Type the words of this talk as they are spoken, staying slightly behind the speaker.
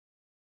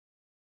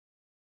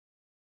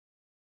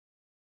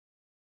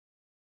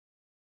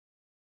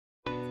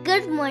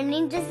Good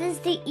morning. This is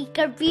the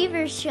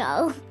Beaver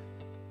Show.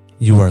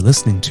 You are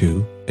listening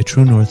to a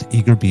True North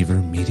Eager Beaver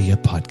Media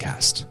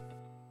Podcast.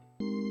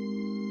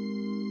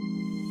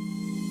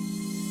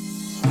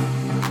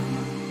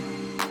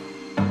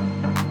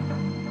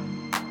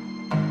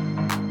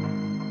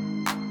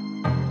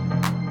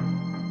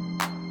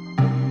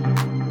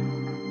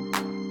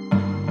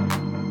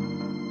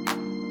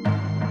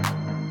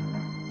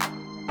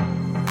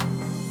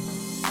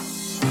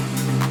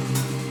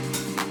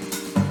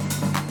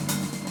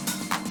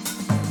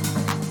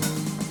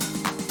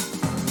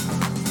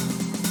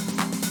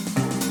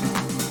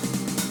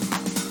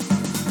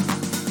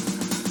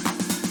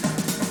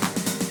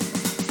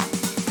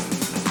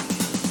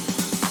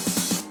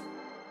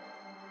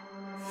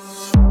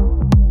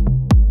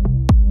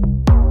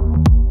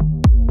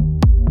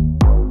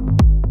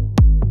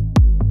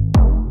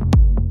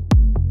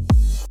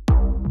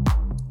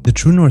 The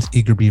True North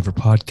Eager Beaver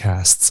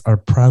podcasts are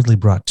proudly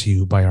brought to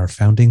you by our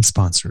founding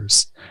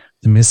sponsors,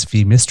 the Miss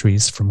V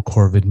Mysteries from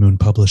Corvid Moon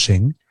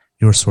Publishing,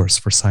 your source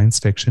for science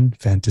fiction,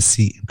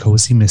 fantasy, and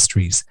cozy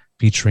mysteries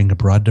featuring a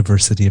broad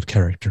diversity of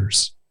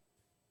characters.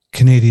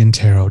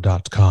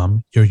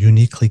 CanadianTarot.com, your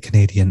uniquely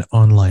Canadian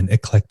online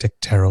eclectic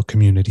tarot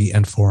community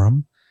and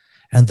forum,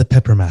 and The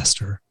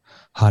Peppermaster,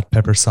 hot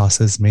pepper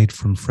sauces made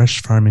from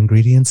fresh farm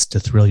ingredients to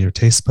thrill your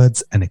taste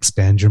buds and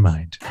expand your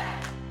mind.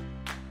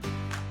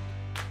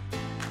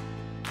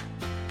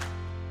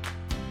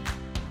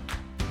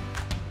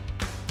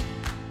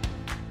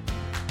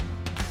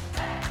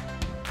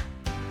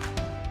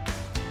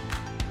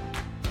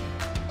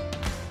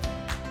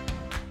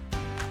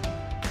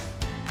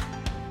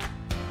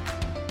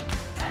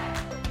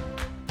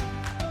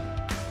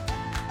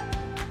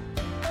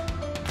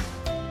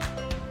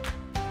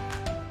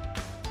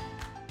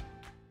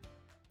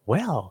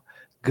 Well,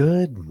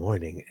 good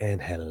morning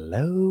and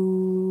hello,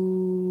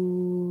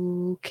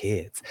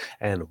 kids,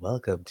 and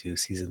welcome to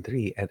Season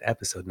 3 and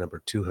episode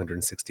number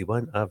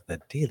 261 of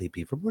the Daily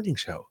Beaver Morning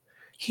Show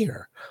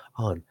here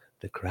on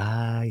the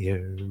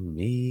Crier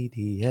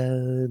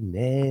Media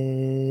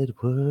Network.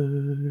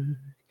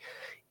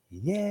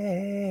 Yeah!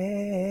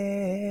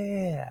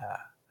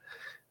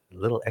 A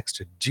little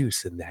extra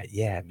juice in that,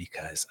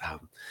 because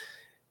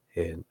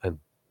in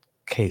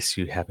case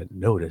you haven't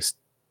noticed,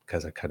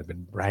 because I've kind of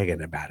been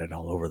bragging about it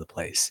all over the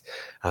place.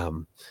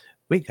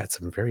 We got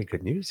some very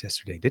good news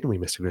yesterday, didn't we,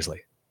 Mr.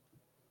 Grizzly?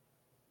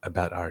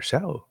 About our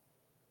show.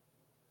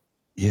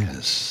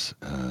 Yes,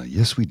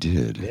 yes, we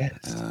did. Yes.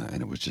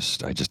 And it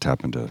was I just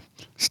happened to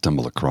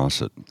stumble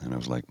across it, and I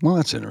was like, well,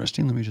 that's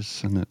interesting. Let me just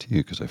send that to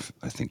you because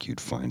I think you'd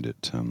find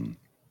it,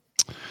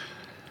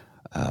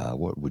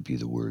 what would be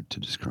the word to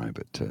describe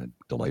it?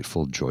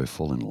 Delightful,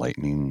 joyful,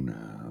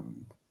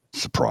 enlightening,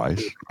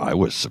 surprise. I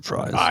was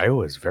surprised. I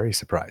was very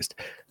surprised.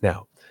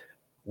 Now,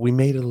 we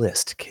made a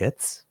list,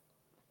 kids.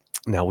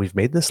 Now, we've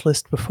made this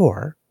list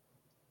before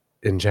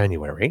in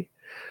January,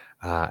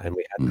 and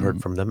we hadn't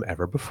heard from them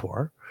ever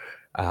before,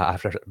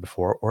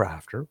 before or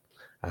after.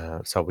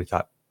 So we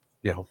thought,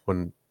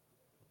 when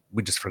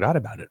we just forgot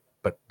about it,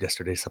 but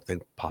yesterday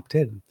something popped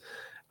in.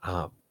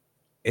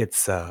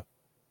 It's a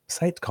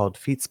site called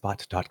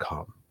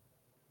feedspot.com,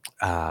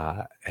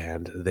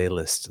 and they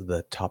list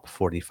the top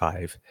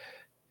 45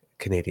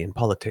 Canadian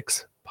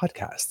politics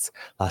podcasts.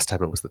 Last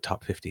time it was the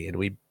top 50, and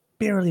we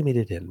barely made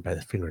it in by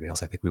the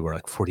fingernails. I think we were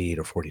like 48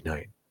 or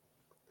 49.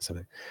 So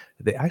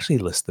they actually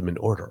list them in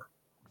order.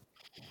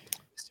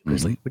 Mr.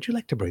 Grizzly, would you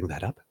like to bring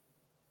that up?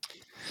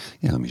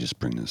 Yeah, let me just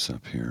bring this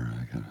up here.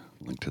 I got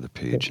a link to the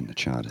page in the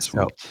chat as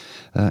well.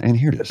 And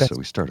here it is. So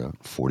we start out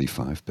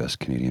 45 best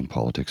Canadian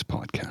politics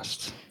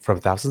podcasts. From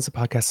thousands of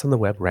podcasts on the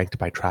web, ranked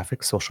by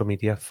traffic, social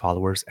media,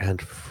 followers,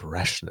 and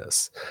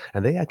freshness.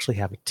 And they actually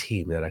have a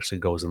team that actually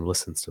goes and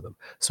listens to them.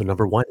 So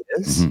number one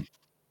is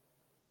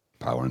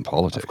Power and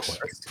Politics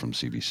from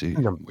CBC,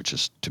 which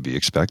is to be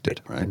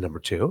expected, right? And number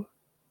two,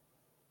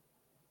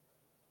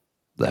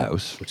 The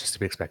House, which is to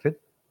be expected.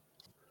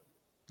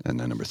 And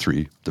then number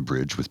three, The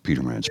Bridge with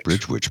Peter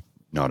Mansbridge, which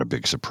not a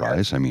big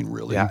surprise. I mean,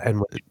 really. Yeah,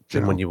 and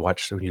when you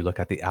look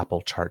at the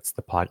Apple charts,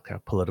 the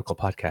political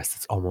podcast,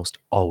 it's almost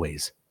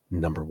always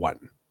number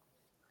one.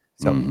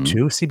 So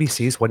two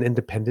CBCs, one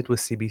independent with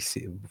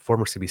CBC,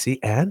 former CBC,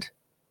 and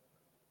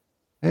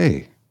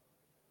hey,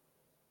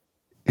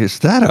 is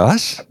that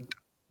us?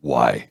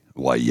 Why,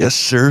 yes,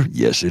 sir.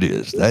 Yes, it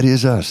is. That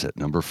is us at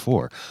number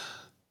 4.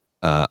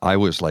 I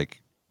was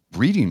like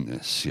reading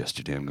this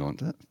yesterday. I'm going,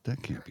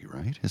 that can't be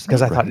right.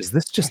 Because I thought, is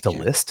this just a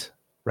list?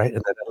 Right?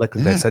 And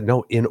then I said,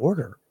 no, in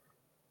order.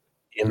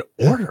 In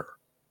order.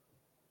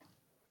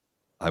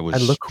 I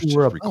was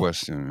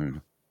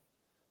requesting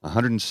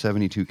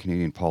 172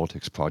 Canadian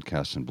politics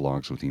podcasts and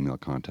blogs with email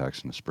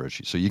contacts and a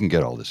spreadsheet. So you can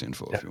get all this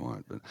info if you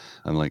want. But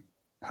I'm like,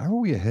 how are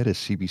we ahead of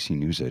CBC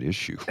News at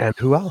issue? And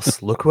who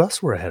else? Look who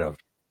else we're ahead of.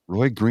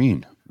 Roy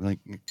Green, like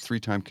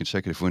 3-time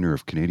consecutive winner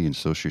of Canadian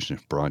Association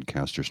of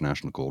Broadcasters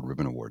National Gold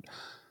Ribbon Award.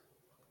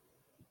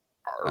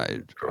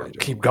 I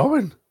keep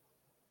going.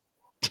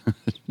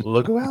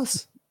 Look who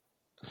else.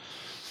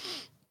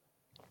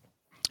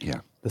 Yeah.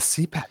 The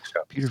CPAC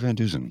show. Peter Van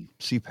Dusen,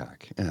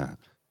 CPAC. Yeah.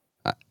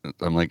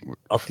 I'm like,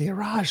 Althea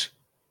Raj.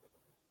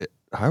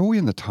 how are we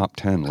in the top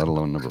 10, let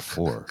alone number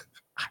 4?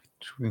 I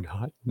do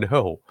not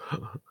know.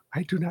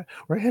 I do not.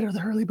 We're ahead of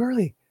the Hurly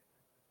Burly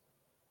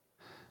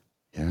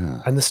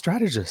Yeah. and the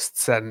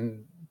strategists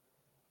and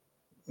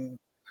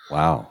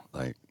Wow.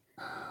 Like,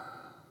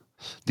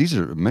 these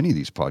are many of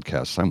these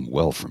podcasts I'm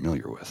well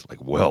familiar with.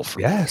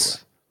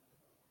 yes.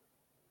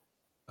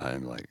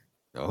 I'm like,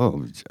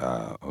 oh,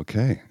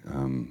 okay.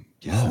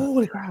 Yeah.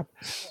 Holy crap.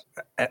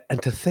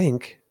 And to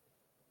think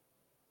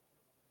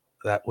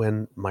that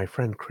when my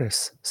friend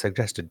Chris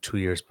suggested 2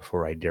 years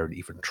before I dared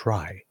even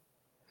try,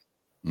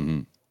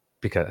 Mhm.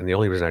 and the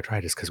only reason I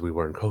tried is because we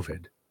were in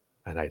COVID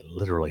and I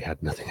literally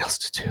had nothing else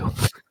to do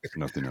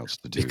Nothing else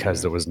to do. because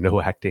yeah. there was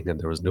no acting and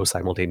there was no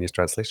simultaneous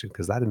translation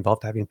because that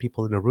involved having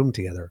people in a room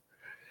together.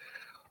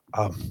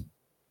 I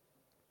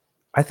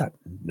thought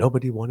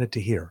nobody wanted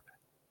to hear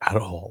at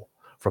all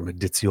from a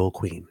ditzy old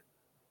queen,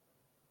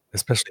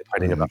 especially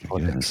finding about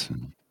politics.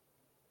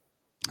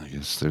 I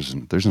guess there's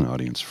an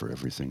audience for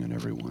everything and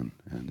everyone,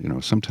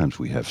 and sometimes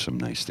we have some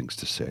nice things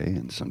to say,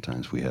 and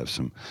sometimes we have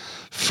some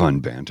fun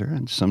banter,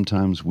 and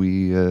sometimes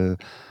we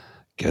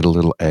get a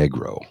little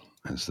aggro,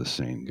 as the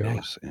saying Yeah.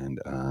 goes, and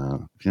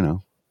it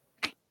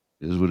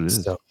is what it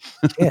is. So,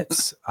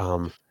 Kits,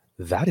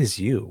 that is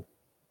you.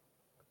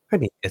 I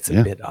mean, it's a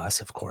Yeah. bit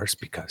us, of course,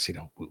 because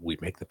we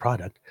make the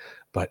product,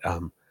 but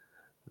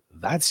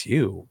that's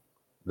you.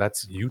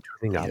 That's you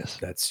turning up. Yes.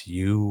 That's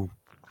you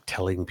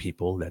telling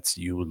people. That's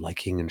you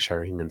liking and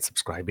sharing and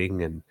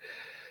subscribing and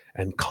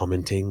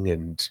commenting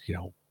and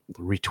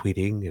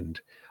retweeting and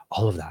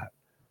all of that.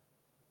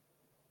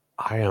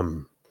 I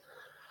am.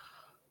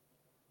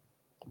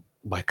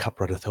 My cup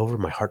runneth over.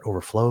 My heart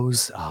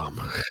overflows. I'm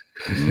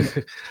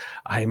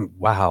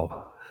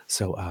wow.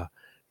 So,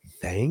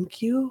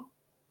 thank you.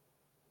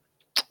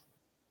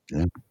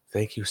 Yeah.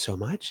 Thank you so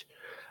much.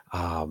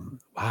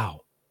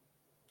 Wow.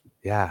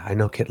 Yeah, I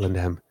know, Kit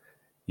Lindham.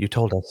 You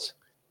told us.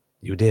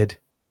 You did.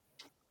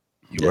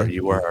 You Yeah, were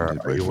you were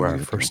did right you from were the our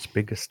get-go. first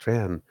biggest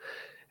fan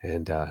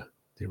and the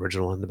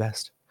original and the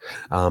best.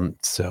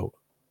 So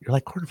you're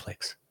like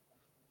cornflakes.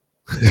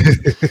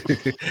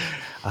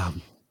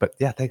 But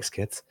yeah, thanks,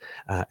 kids.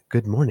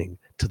 Good morning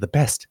to the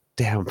best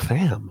damn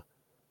fam.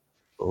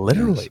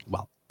 Literally,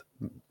 well,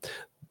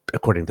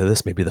 according to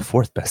this, maybe the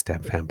fourth best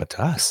damn fam, but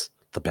to us,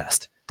 the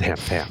best damn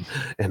fam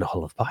in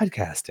all of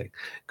podcasting.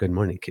 Good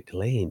morning, Kit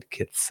Delane,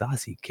 Kit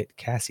Saucy, Kit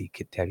Cassie,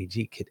 Kit Tabby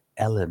G, Kit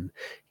Ellen,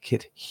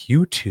 Kit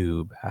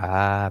HughTube.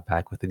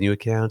 Back with the new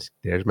account.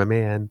 There's my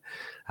man.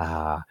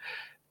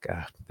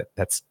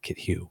 That's Kit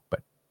Hugh,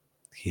 but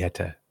he had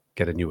to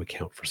get a new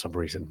account for some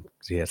reason.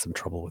 He had some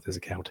trouble with his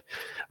account.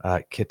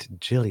 Kit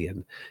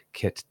Jillian,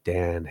 Kit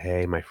Dan.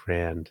 Hey, my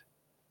friend.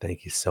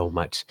 Thank you so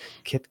much.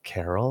 Kit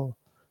Carol.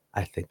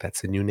 I think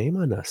that's a new name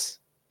on us.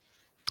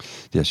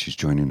 Yeah, she's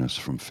joining us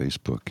from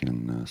Facebook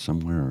and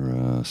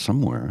somewhere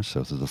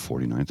south of the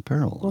 49th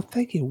parallel. Well,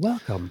 thank you.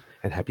 Welcome.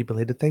 And happy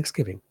belated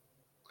Thanksgiving.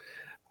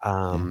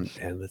 Yes.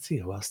 And let's see,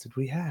 who else did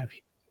we have?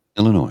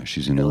 Illinois.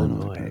 She's in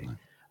Illinois, apparently.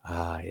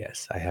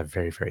 Yes. I have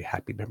very, very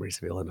happy memories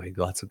of Illinois.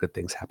 Lots of good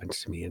things happened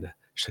to me in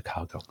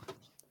Chicago.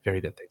 Very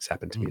good things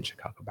happened to me in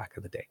Chicago back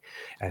in the day.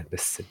 And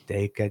Miss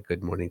Sadeka,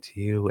 good morning to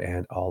you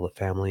and all the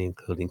family,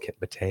 including Kit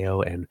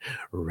Mateo and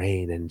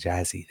Rain and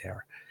Jazzy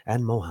there,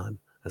 and Mohan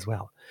as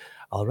well.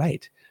 All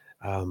right.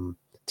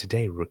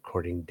 Today,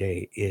 recording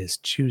day is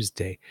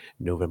Tuesday,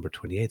 November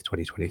 28th,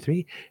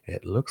 2023.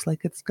 It looks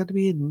like it's going to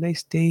be a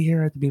nice day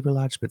here at the Beaver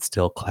Lodge, but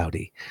still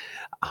cloudy.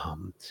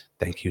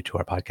 Thank you to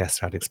our podcast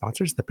founding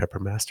sponsors, the Pepper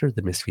Master,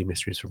 the Misfit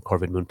Mysteries from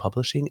Corvid Moon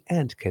Publishing,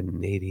 and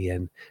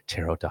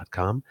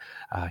CanadianTarot.com.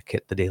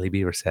 Kit the Daily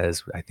Beaver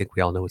says, I think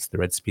we all know it's the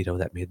red Speedo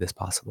that made this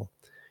possible.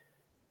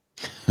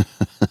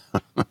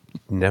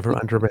 Never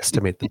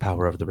underestimate the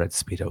power of the red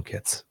Speedo,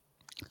 Kits.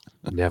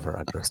 Never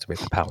underestimate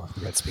the power of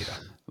the red Speedo.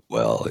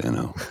 Well,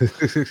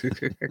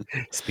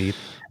 Speed.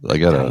 I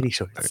got Tiny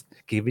shorts.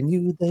 Giving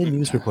you the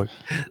news report.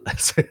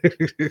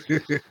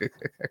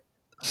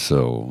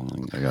 So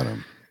I got a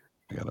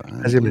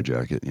blue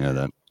jacket.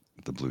 Yeah,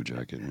 the blue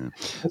jacket. Yeah.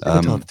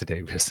 How's your mental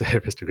today,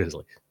 Mr.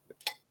 Grizzly?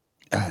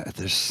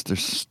 There's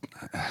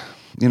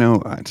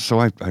so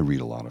I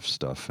read a lot of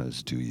stuff,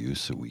 as do you,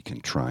 so we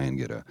can try and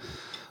get a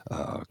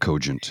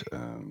cogent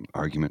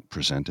argument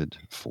presented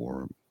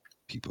for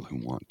people who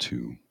want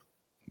to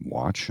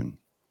watch and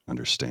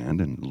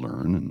understand and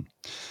learn and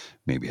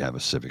maybe have a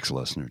civics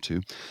lesson or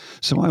two.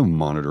 So I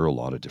monitor a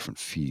lot of different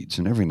feeds,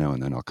 and every now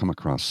and then I'll come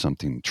across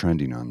something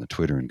trending on the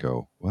Twitter and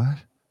go, what?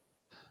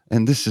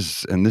 And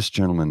this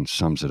gentleman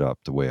sums it up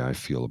the way I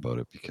feel about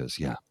it, because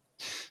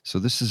so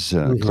this is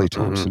Clay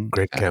Thompson.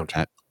 Great count.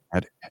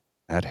 At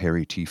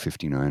Harry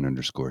T59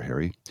 _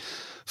 Harry.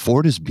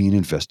 Ford is being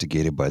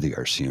investigated by the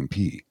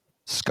RCMP.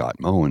 Scott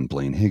Moe and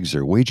Blaine Higgs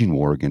are waging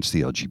war against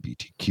the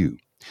LGBTQ.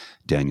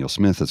 Daniel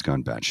Smith has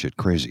gone batshit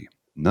crazy.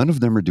 None of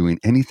them are doing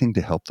anything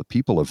to help the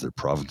people of their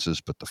provinces,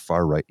 but the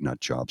far-right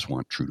nutjobs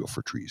want Trudeau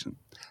for treason.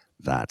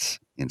 That's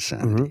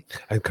insanity.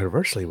 And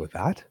conversely with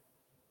that,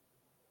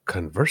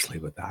 conversely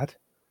with that,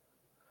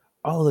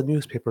 all the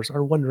newspapers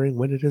are wondering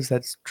when it is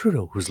that's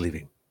Trudeau who's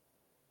leaving.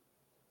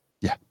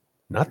 Yeah.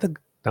 Not the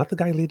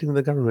guy leading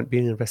the government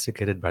being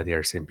investigated by the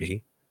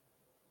RCMP.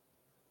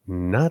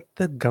 Not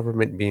the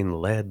government being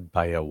led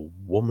by a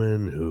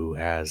woman who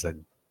has a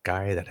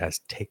guy that has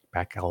Take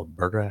Back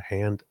Alberta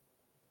hand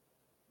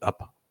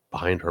up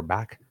behind her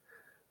back,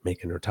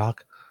 making her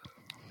talk.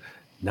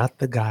 Not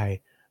the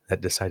guy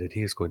that decided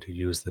he is going to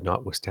use the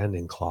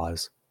notwithstanding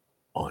clause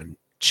on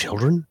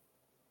children,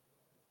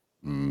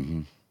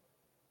 Mm-hmm.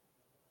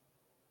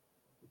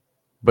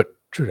 but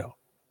Trudeau.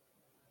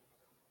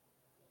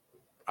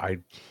 I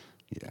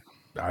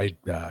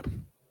Yeah.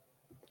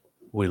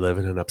 we live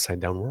in an upside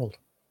down world.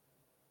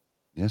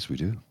 Yes, we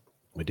do.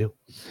 We do.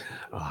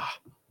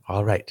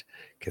 All right,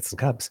 kids and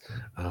cubs,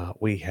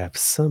 we have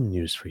some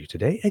news for you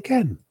today.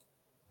 Again,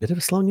 bit of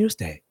a slow news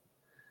day,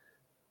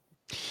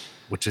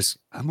 which is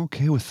I'm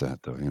okay with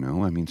that, though.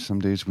 I mean, some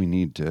days we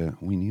need a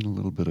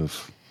little bit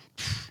of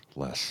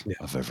less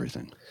of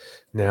everything.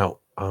 now.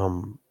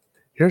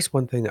 Here's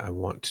one thing I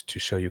want to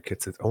show you,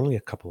 kids. It's only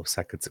a couple of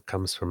seconds. It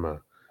comes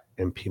from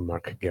MP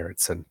Mark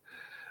Gerritsen,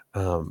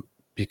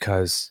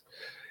 because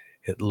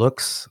it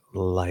looks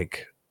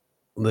like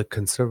the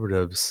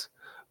Conservatives'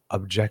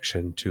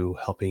 objection to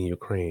helping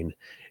Ukraine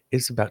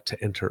is about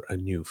to enter a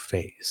new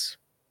phase.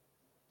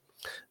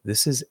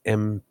 This is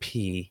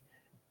MP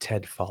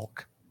Ted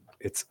Falk.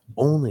 It's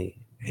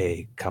only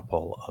a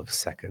couple of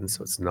seconds,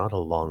 so it's not a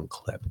long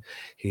clip.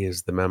 He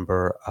is the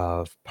member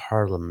of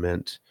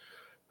Parliament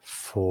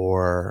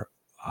for,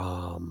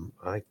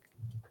 I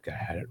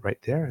had it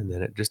right there and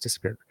then it just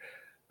disappeared.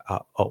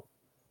 Oh,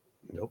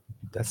 nope,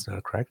 that's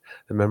not correct.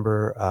 The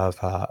member of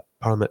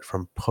Parliament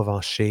from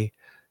Provencher,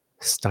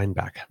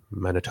 Steinbach,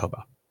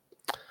 Manitoba.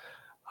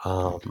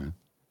 Okay.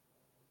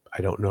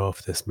 I don't know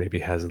if this maybe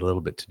has a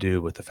little bit to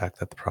do with the fact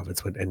that the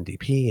province went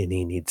NDP and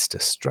he needs to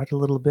strut a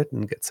little bit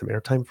and get some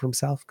airtime for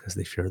himself because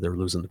they fear they're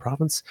losing the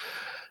province.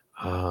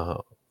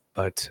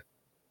 But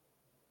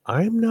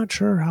I'm not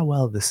sure how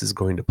well this is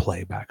going to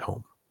play back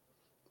home.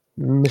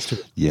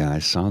 Mr. Yeah, I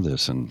saw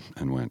this and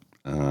went,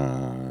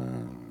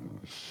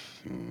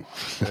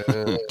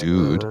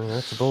 dude.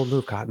 That's a bold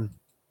move, Cotton.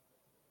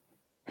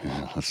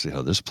 Yeah, let's see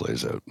how this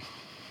plays out.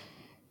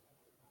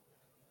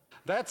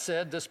 That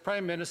said, this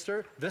Prime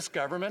Minister, this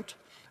government,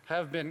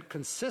 have been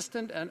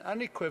consistent and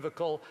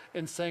unequivocal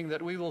in saying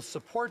that we will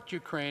support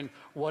Ukraine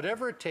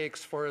whatever it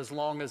takes for as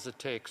long as it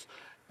takes.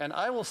 And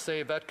I will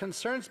say that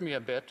concerns me a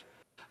bit.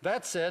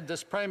 That said,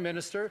 this Prime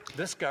Minister,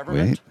 this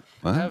government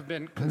have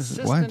been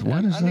consistent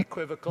and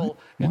unequivocal.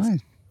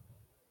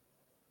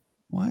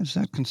 Why is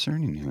that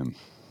concerning him?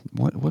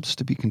 What's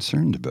to be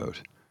concerned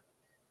about?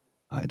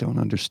 I don't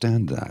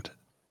understand that.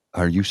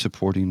 Are you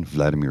supporting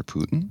Vladimir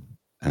Putin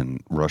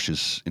and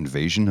Russia's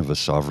invasion of a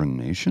sovereign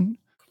nation?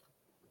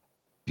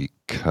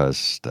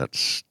 Because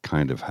that's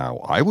kind of how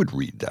I would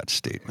read that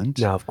statement.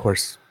 Now, of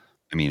course,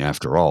 I mean,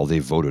 after all, they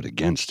voted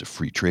against a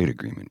free trade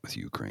agreement with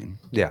Ukraine.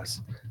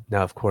 Yes.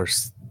 Now, of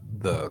course,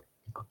 the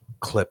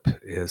clip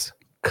is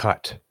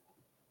cut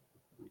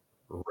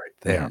right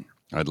there.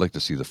 I'd like to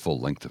see the full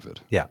length of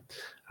it. Yeah,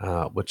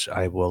 which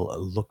I will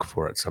look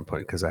for at some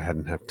point because I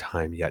hadn't had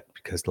time yet.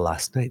 Because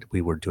last night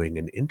we were doing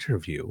an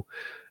interview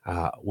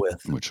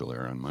with, which will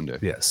air on Monday.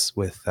 Yes,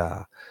 with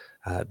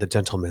the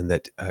gentleman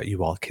that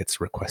you all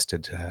kids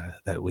requested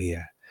that we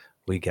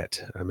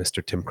get,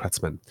 Mr. Tim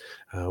Krutzman,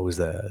 who was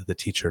the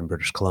teacher in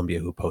British Columbia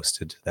who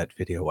posted that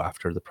video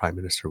after the Prime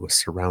Minister was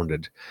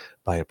surrounded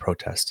by a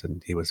protest,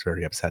 and he was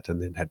very upset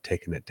and then had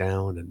taken it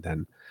down and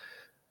then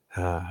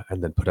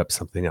put up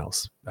something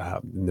else.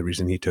 And the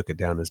reason he took it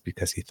down is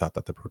because he thought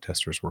that the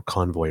protesters were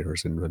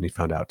convoyers, and when he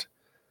found out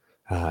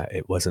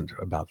it wasn't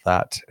about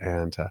that,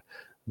 and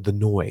the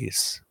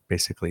noise,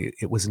 basically,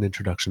 it was an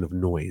introduction of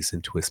noise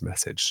into his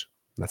message.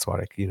 That's what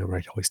I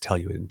always tell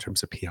you in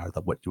terms of PR,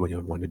 that what you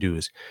want to do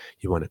is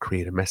you want to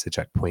create a message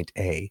at point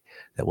A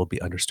that will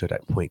be understood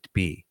at point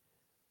B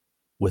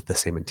with the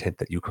same intent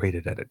that you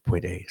created at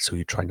point A. So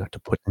you try not to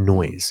put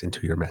noise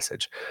into your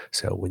message.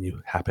 So when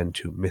you happen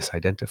to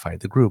misidentify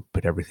the group,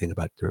 but everything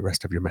about the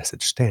rest of your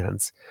message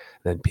stands,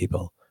 then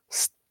people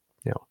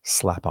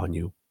slap on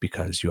you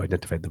because you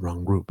identified the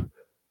wrong group.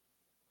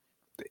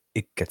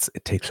 It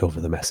takes over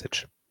the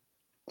message,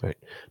 right?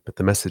 But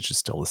the message is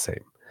still the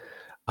same.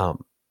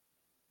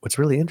 What's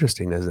really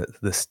interesting is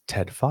that this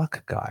Ted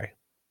Falk guy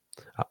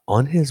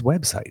on his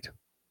website,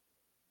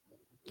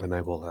 and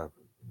I will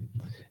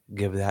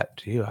give that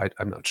to you.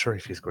 I'm not sure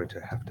if he's going to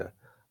have to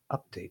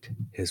update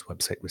his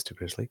website, Mr.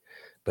 Grizzly,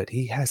 but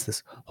he has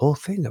this whole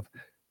thing of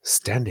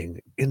standing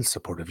in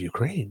support of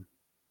Ukraine.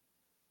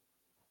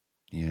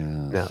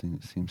 Yeah, now,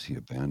 seems he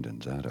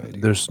abandoned that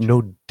idea. There's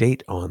no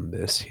date on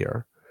this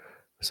here.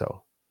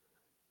 So,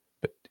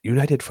 but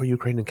United for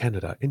Ukraine and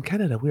Canada. In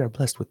Canada, we are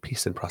blessed with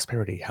peace and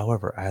prosperity.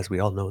 However, as we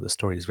all know, the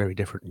story is very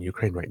different in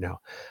Ukraine right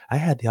now. I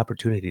had the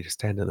opportunity to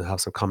stand in the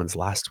House of Commons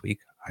last week.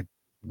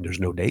 There's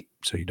no date,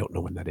 so you don't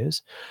know when that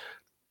is.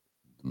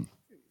 The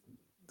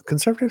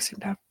Conservatives seem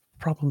to have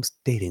problems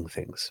dating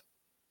things.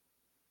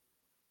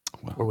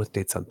 Or with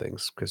dates on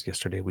things, because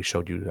yesterday we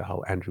showed you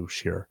how Andrew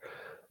Scheer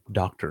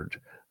doctored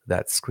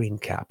that screen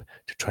cap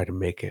to try to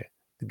make it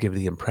give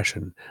the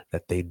impression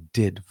that they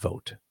did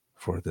vote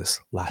for this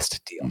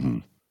last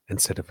deal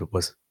instead of it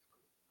was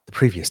the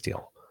previous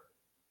deal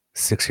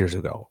 6 years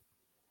ago.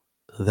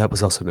 That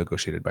was also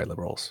negotiated by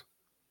liberals.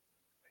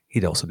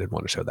 He also didn't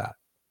want to show that.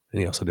 And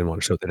he also didn't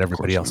want to show that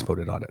everybody else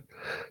voted on it.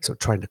 So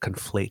trying to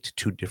conflate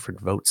two different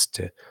votes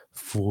to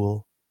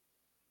fool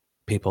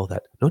people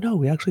that, no,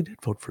 we actually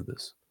did vote for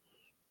this.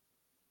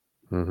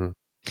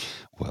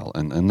 Well,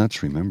 and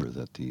let's remember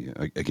that the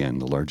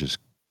largest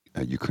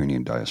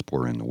Ukrainian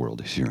diaspora in the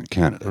world is here in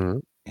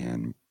Canada,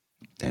 and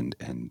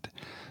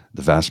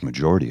the vast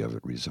majority of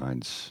it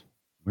resides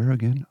where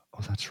again?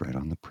 Oh, that's right,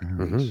 on the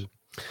prairies.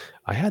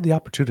 I had the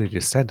opportunity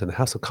to stand in the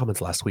House of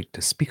Commons last week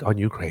to speak on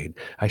Ukraine.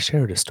 I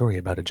shared a story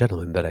about a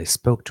gentleman that I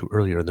spoke to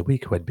earlier in the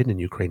week who had been in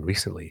Ukraine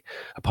recently.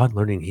 Upon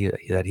learning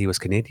that he was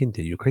Canadian,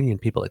 the Ukrainian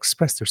people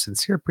expressed their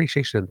sincere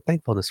appreciation and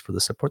thankfulness for the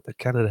support that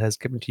Canada has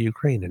given to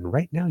Ukraine, and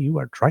right now you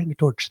are trying to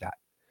torch that.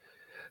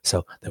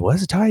 So there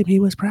was a time he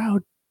was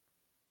proud.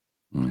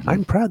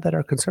 I'm proud that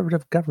our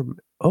conservative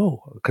government,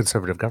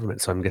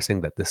 so I'm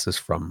guessing that this is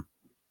from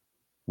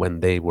when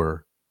they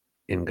were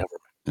in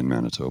government. In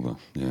Manitoba,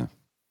 yeah.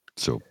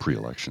 So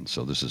pre-election.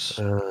 So this is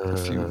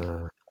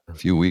a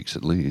few weeks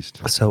at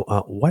least. So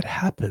what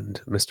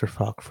happened, Mr.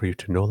 Falk, for you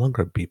to no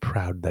longer be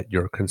proud that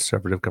your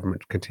conservative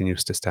government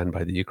continues to stand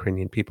by the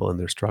Ukrainian people in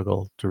their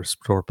struggle to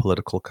restore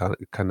political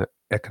kind of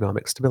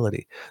economic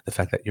stability? The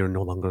fact that you're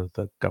no longer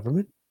the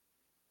government?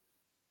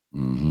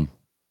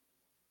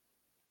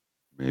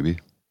 Maybe.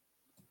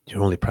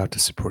 You're only proud to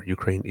support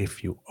Ukraine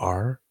if you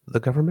are the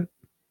government?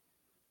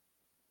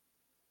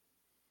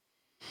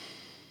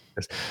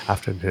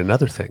 After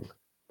another thing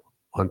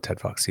on TED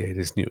Fox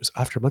CA's news,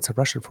 after months of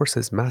Russian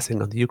forces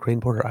massing on the Ukraine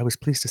border, I was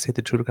pleased to say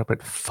the Trudeau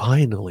government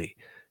finally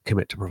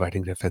commit to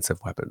providing defensive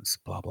weapons,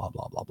 blah, blah,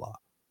 blah, blah, blah.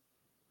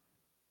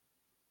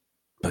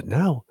 But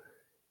now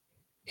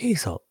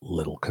he's a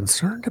little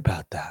concerned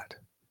about that.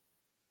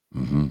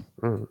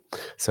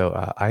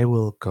 So I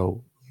will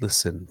go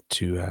listen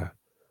to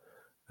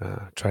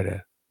try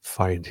to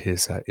find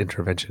his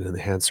intervention in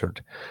the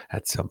Hansard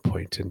at some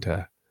point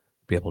and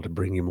be able to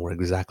bring you more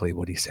exactly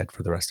what he said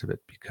for the rest of it,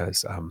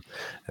 because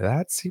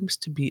that seems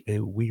to be a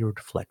weird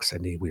flex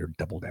and a weird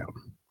double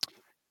down.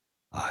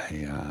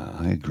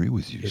 I agree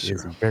with you, It sir.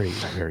 is very,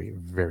 very,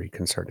 very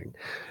concerning.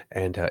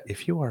 And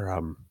if you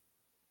are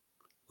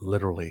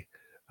literally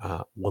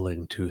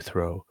willing to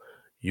throw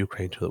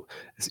Ukraine to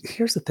the...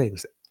 Here's the thing.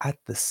 At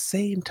the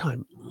same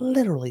time,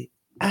 literally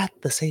at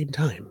the same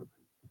time,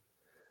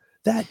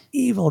 that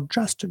evil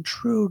Justin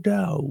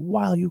Trudeau,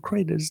 while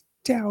Ukraine is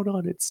down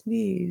on its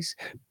knees,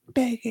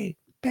 begging,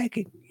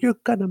 you're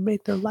going to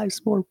make their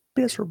lives more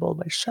miserable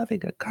by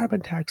shoving a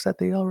carbon tax that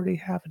they already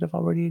have and have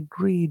already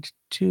agreed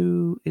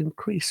to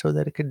increase so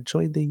that it can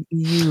join the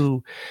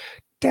EU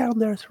down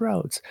their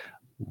throats.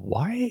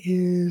 Why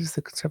is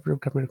the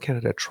Conservative government of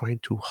Canada trying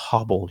to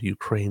hobble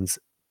Ukraine's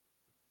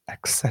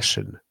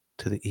accession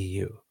to the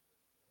EU?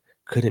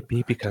 Could it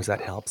be because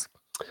that helps?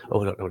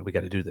 Oh, no, we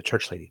got to do the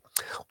church lady.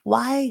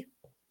 Why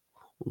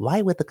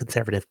would the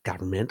Conservative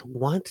government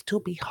want to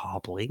be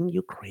hobbling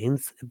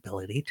Ukraine's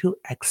ability to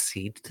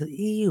accede to the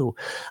EU?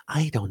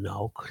 I don't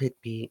know. Could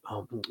it be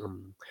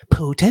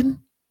Putin?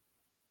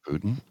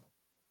 Putin?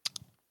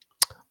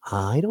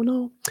 I don't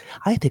know.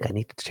 I think I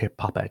need to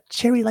pop a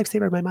cherry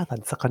lifesaver in my mouth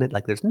and suck on it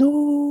like there's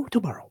no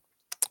tomorrow.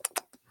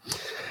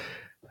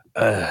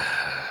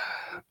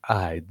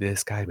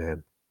 This guy,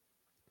 man.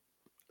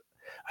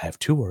 I have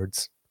two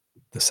words.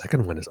 The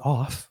second one is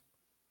off.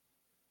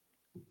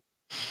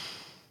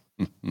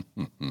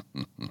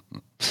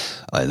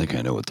 I think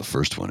I know what the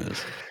first one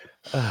is.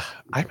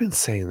 I've been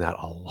saying that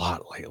a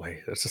lot lately.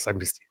 It's just I'm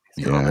just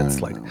seeing these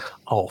comments like,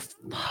 "Oh,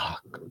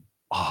 fuck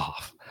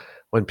off."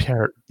 When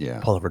Pierre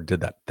Pulliver did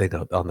that thing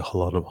on the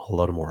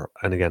Holodomor,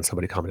 and again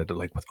somebody commented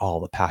like with all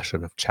the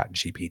passion of Chat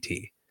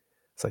GPT.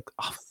 It's like,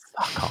 oh,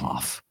 fuck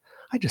off.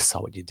 I just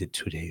saw what you did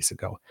 2 days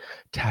ago.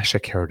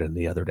 Tasha Sheridan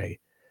the other day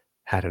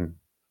had an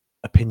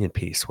opinion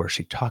piece where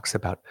she talks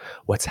about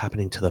what's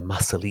happening to the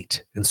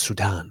Masalit in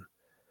Sudan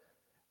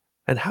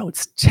and how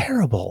it's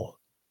terrible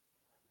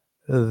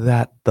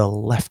that the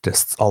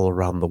leftists all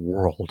around the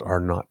world are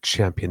not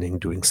championing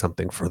doing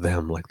something for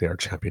them like they are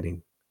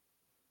championing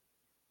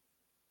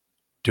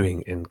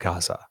doing in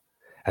Gaza,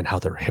 and how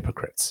they're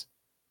hypocrites.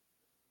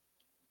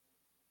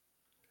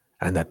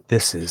 And that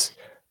this is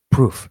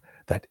proof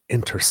that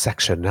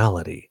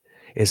intersectionality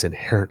is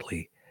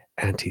inherently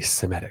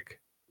anti-Semitic.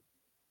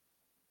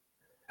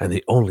 And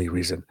the only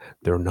reason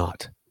they're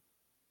not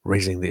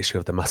raising the issue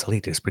of the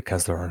Masalit is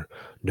because there are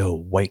no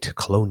white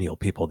colonial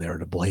people there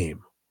to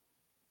blame.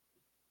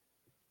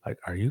 Like,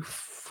 are you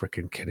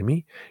freaking kidding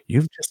me?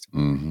 You've just...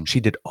 She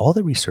did all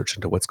the research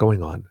into what's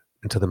going on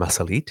into the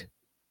Masalit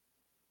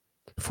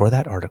for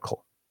that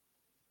article.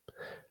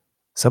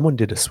 Someone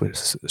did a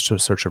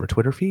search of her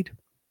Twitter feed.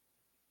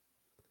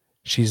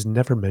 She's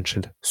never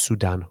mentioned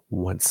Sudan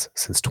once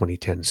since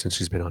 2010, since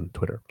she's been on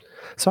Twitter.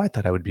 So I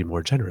thought I would be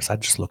more generous.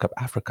 I'd just look up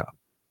Africa.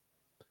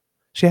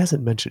 She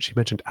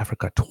mentioned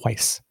Africa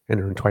twice in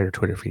her entire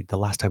Twitter feed. The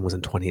last time was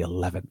in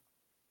 2011.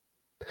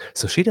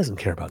 So she doesn't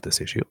care about this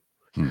issue.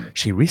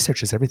 She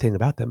researches everything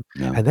about them.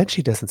 Yeah. And then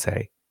she doesn't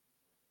say,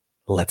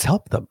 let's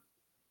help them.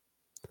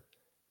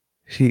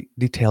 She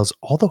details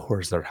all the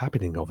horrors that are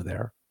happening over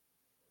there,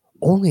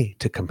 only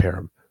to compare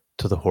them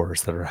to the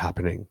horrors that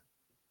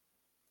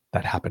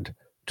happened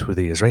to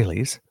the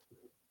Israelis,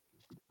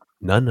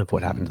 none of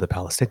what happened to the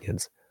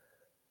Palestinians,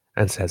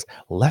 and says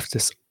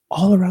leftists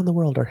all around the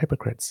world are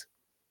hypocrites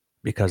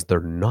because they're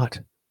not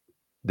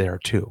there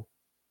too.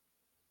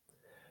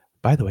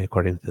 By the way,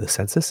 according to the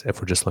census,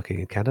 if we're just looking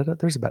in Canada,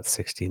 there's about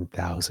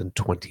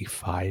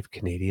 16,025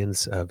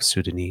 Canadians of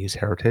Sudanese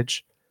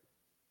heritage.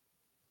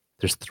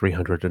 There's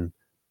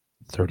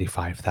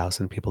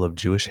 335,000 people of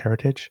Jewish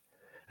heritage,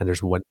 and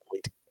there's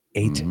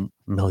 1.8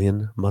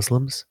 million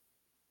Muslims.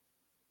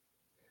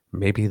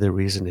 Maybe the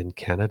reason in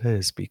Canada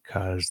is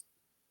because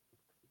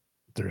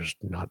there's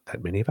not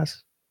that many of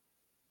us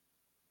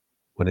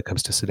when it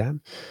comes to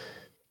Sudan.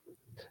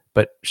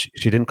 But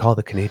she didn't call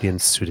the Canadian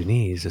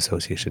Sudanese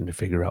Association to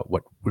figure out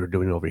what we were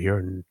doing over here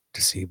and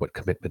to see what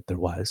commitment there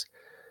was.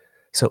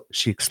 So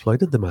she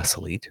exploited the mass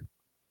elite,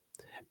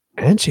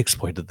 and she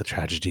exploited the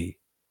tragedy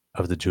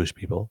of the Jewish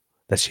people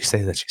that she's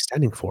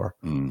standing for,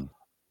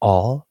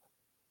 all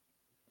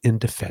in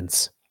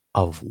defense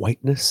of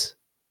whiteness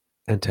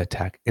and to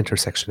attack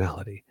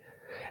intersectionality.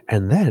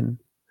 And then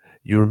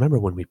you remember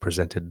when we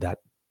presented that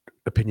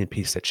opinion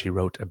piece that she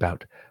wrote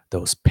about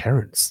those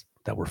parents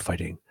that were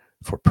fighting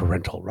for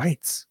parental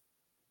rights,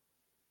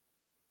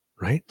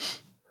 right?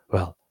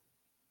 Well,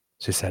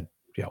 she said,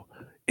 gender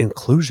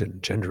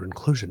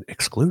inclusion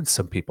excludes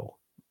some people.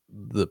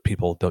 The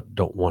people that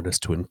don't want us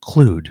to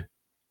include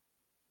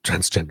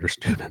transgender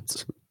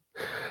students.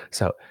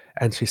 So,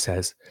 and she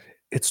says,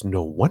 it's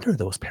no wonder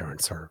those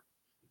parents are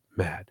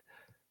mad.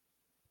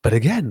 But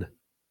again,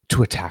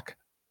 to attack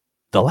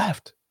the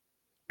left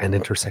and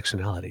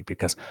intersectionality,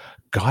 because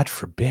God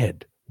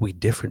forbid we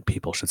different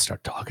people should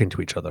start talking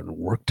to each other and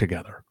work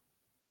together.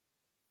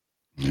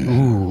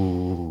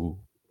 Ooh,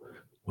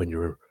 when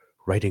you're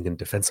writing in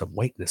defense of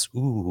whiteness,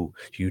 ooh,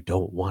 you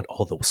don't want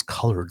all those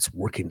coloreds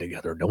working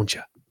together, don't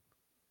you?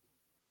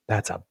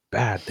 That's a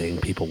bad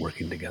thing, people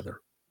working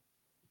together.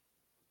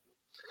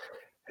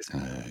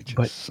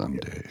 But some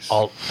days.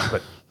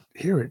 But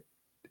here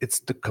it's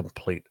the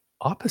complete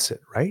opposite,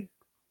 right?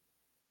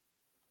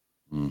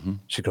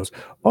 She goes,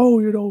 oh,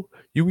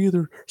 you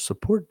either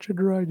support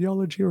gender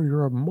ideology or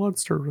you're a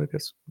monster. I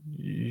guess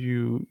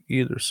you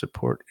either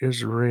support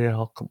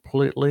Israel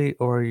completely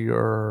or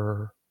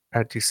you're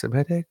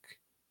anti-Semitic,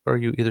 or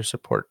you either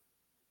support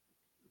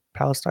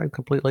Palestine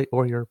completely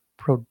or you're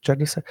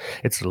pro-genocide.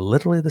 It's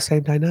literally the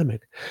same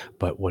dynamic.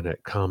 But when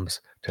it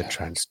comes to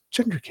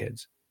transgender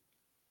kids,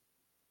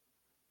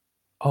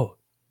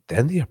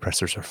 then the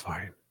oppressors are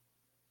fine.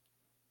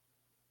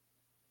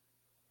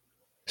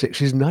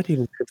 She's not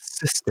even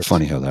consistent.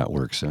 Funny how that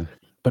works, huh?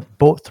 But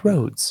both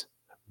roads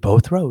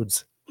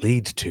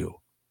lead to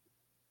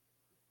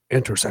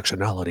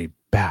intersectionality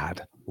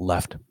bad,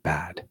 left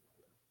bad.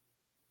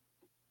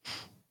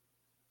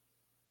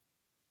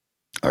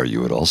 Are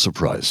you at all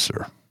surprised,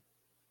 sir?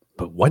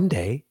 But one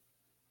day,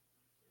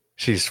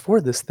 she's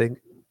for this thing,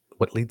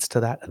 what leads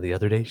to that, and the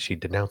other day, she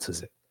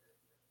denounces it.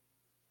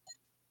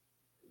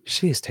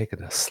 She has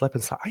taken a slip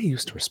and slide. I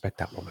used to respect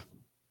that woman.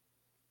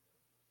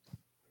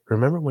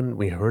 Remember when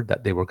we heard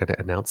that they were going to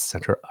announce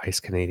center-ice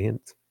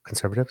Canadian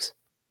conservatives?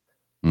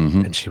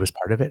 And she was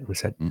part of it, and we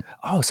said,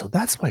 oh, so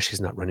that's why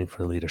she's not running for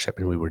the leadership.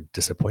 And we were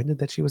disappointed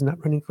that she was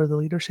not running for the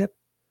leadership.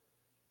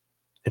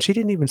 And she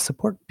didn't even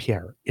support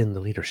Pierre in the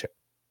leadership.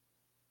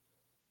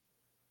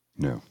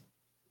 No.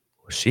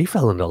 Well, she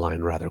fell into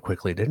line rather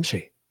quickly, didn't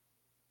she?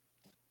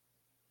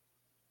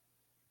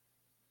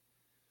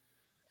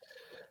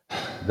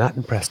 Not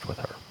impressed with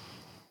her.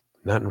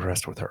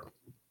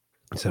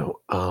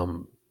 So,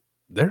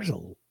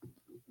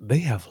 they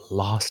have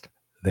lost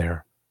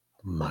their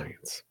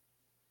minds.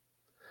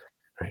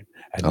 Right.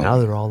 And now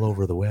they're all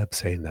over the web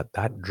saying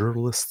that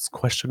journalist's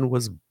question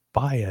was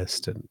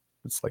biased. And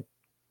it's like,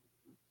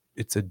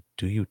 it's a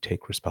do you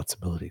take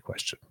responsibility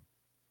question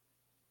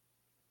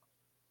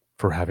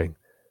for having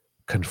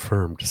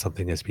confirmed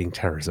something as being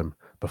terrorism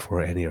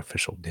before any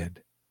official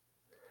did.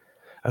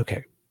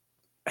 Okay.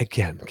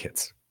 Again,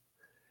 kids,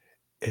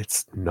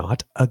 it's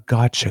not a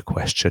gotcha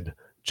question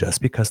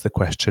just because the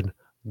question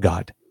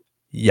got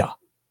ya.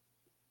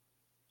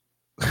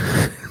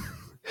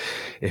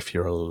 If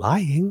you're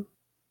lying,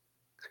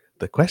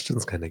 the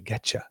question's going to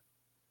get you.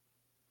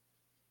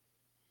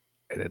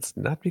 And it's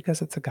not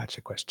because it's a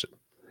gotcha question.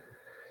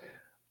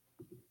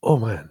 Oh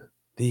man,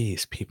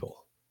 these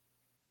people.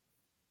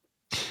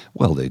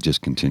 Well, they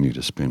just continue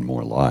to spin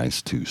more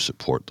lies to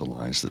support the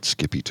lies that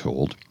Skippy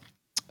told.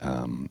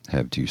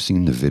 Have you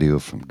seen the video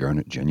from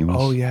Garnet Genuous?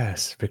 Oh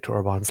yes, Viktor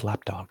Orban's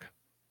lapdog.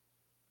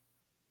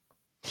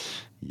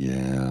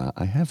 Yeah,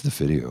 I have the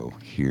video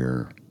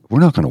here we're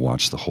not going to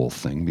watch the whole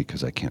thing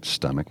because I can't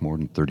stomach more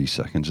than 30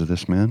 seconds of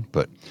this, man.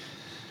 But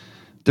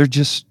they're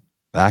just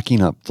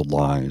backing up the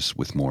lies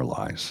with more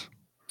lies.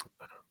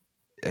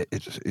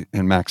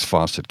 And Max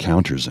Fawcett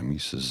counters him. He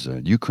says,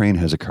 Ukraine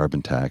has a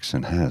carbon tax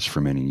and has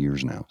for many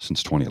years now,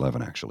 since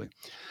 2011, actually.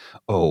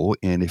 Oh,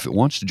 and if it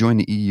wants to join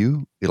the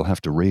EU, it'll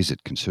have to raise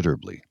it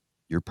considerably.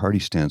 Your party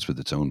stands with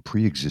its own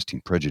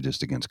pre-existing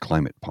prejudice against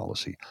climate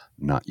policy,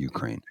 not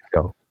Ukraine.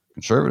 Go.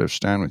 Conservatives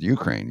stand with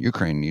Ukraine.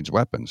 Ukraine needs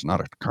weapons, not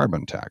a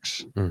carbon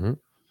tax. Mm-hmm.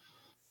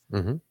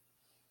 Mm-hmm.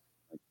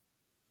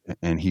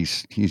 And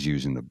he's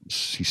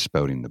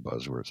spouting the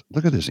buzzwords.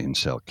 Look at this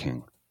incel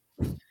king.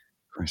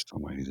 Christ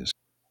almighty, this.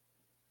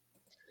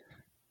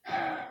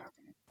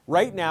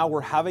 Right now,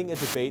 we're having a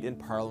debate in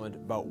Parliament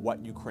about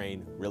what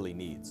Ukraine really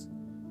needs.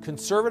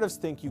 Conservatives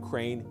think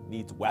Ukraine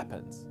needs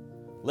weapons.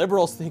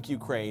 Liberals think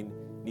Ukraine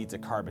needs a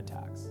carbon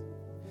tax.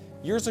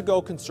 Years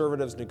ago,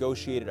 Conservatives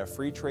negotiated a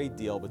free trade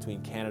deal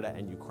between Canada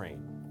and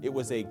Ukraine. It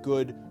was a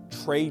good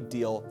trade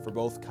deal for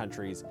both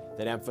countries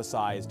that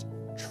emphasized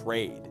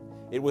trade.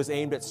 It was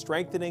aimed at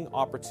strengthening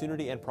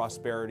opportunity and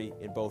prosperity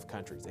in both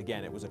countries.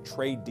 Again, it was a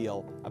trade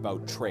deal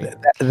about trade.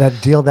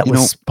 That deal that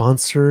was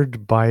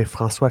sponsored by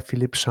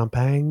François-Philippe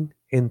Champagne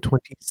in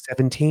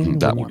 2017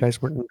 when you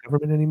guys weren't in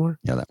government anymore?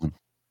 Yeah, that one.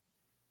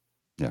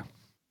 Yeah.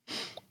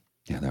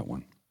 Yeah, that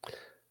one.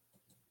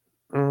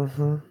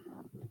 Mm-hmm.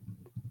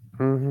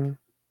 Mm-hmm.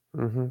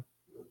 Mm-hmm.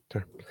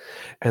 Sure.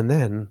 And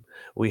then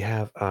we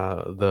have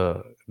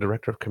the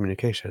Director of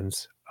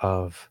Communications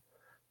of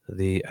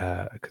the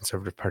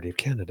Conservative Party of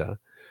Canada,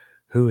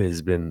 who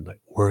has been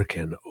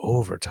working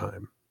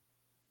overtime.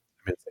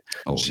 I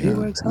mean, she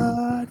works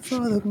hard for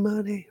the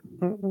money,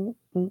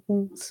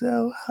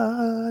 so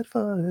hard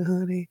for the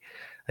honey.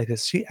 I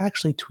guess she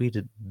actually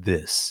tweeted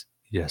this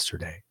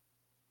yesterday.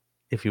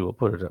 If you will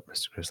put it up,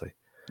 Mr. Grizzly.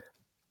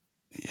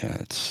 Yeah,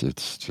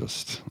 it's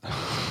just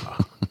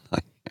I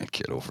can't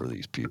get over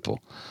these people.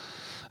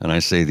 And I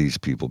say these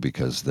people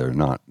because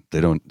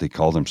they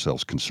call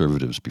themselves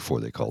conservatives before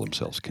they call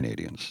themselves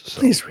Canadians. So.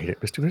 Please read it,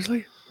 Mr.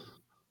 Grizzly.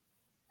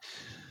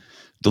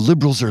 The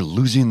Liberals are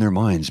losing their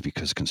minds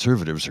because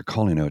conservatives are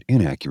calling out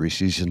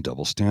inaccuracies and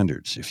double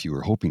standards. If you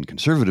were hoping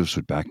conservatives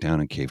would back down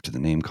and cave to the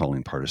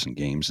name-calling partisan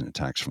games and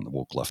attacks from the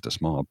woke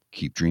leftist mob,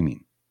 keep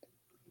dreaming.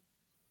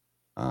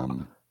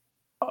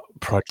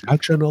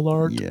 Projection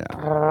alert. Yeah.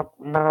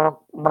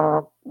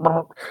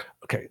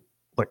 Okay,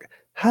 look,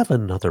 have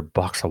another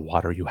box of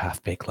water, you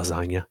half-baked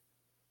lasagna.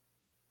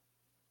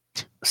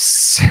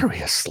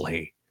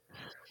 Seriously.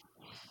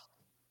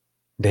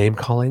 Name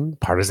calling,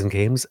 partisan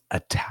games,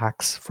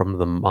 attacks from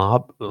the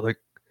mob. Like,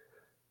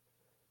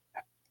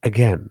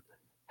 again,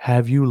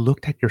 have you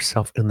looked at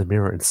yourself in the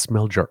mirror and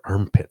smelled your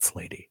armpits,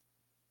 lady?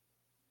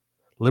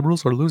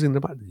 Liberals are losing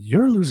their mind.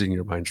 You're losing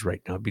your minds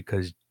right now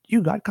because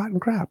you got caught in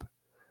crap.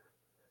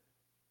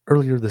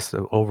 Earlier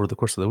over the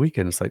course of the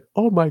weekend, it's like,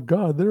 oh my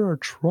God, they are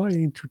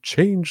trying to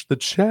change the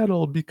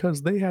channel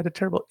because they had a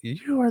terrible.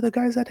 You are the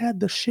guys that had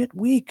the shit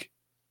week.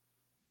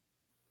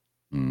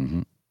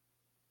 Mm-hmm.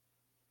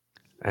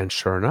 And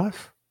sure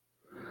enough,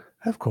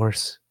 of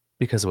course,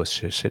 because it was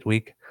shit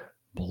week,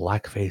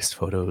 black-faced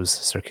photos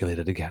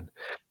circulated again.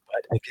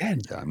 But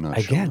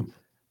again,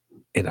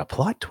 in a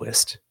plot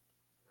twist,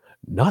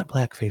 not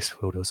black-faced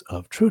photos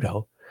of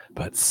Trudeau,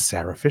 but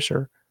Sarah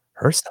Fisher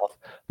herself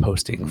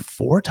posting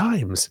 4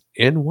 times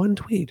in one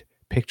tweet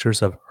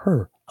pictures of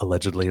her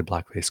allegedly in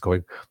blackface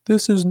going,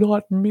 "This is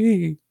not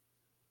me."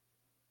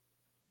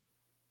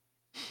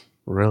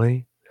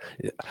 Really?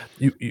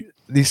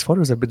 These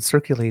photos have been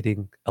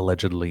circulating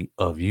allegedly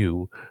of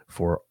you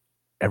for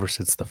ever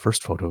since the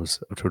first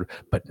photos of Trudeau.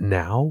 But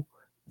now,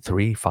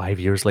 3-5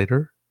 years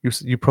later,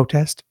 you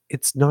protest.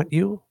 It's not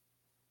you,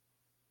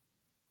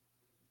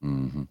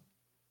 Mm-hmm.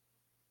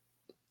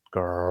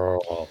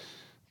 girl.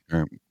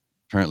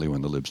 Apparently,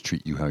 when the libs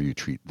treat you how you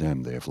treat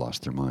them, they have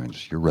lost their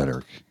minds. Your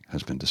rhetoric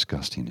has been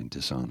disgusting and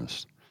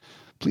dishonest.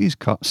 Please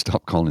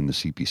stop calling the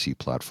CPC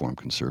platform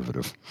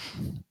conservative.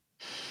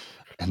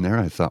 And there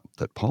I thought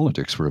that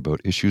politics were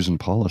about issues and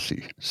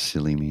policy.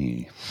 Silly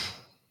me.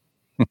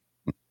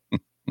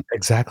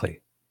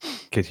 Exactly.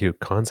 Kid Hugh,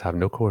 cons have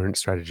no coherent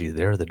strategy.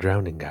 They're the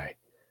drowning guy.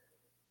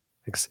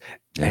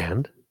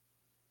 And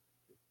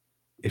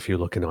if you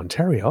look in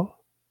Ontario,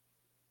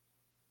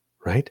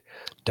 right,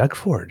 Doug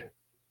Ford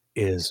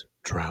is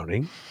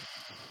drowning.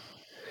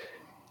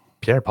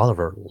 Pierre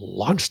Poilievre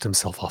launched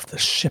himself off the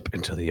ship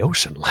into the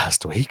ocean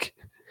last week.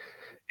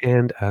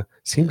 And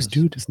seems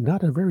dude is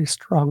not a very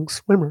strong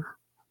swimmer.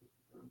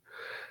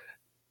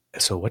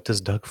 So what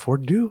does Doug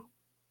Ford do?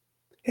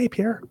 Hey,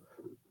 Pierre.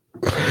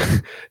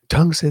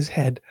 Dunks his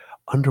head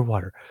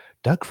underwater.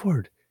 Doug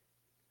Ford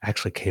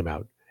actually came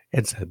out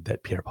and said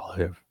that Pierre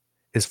Poilievre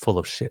is full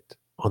of shit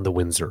on the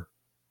Windsor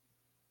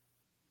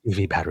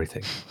EV battery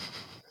thing.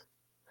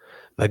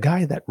 The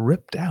guy that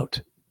ripped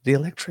out the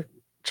electric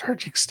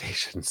charging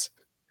stations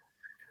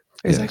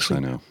is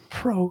actually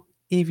pro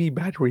EV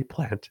battery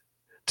plant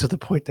to the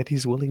point that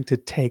he's willing to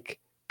take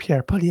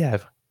Pierre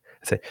Poilievre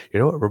and say, you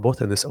know what, we're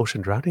both in this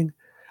ocean drowning.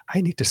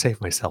 I need to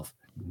save myself.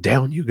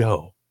 Down you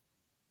go.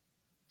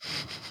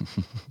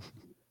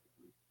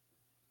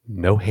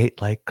 No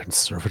hate like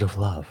conservative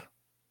love.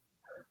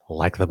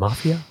 Like the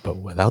mafia, but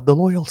without the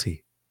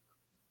loyalty.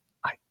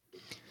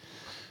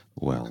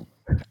 Well,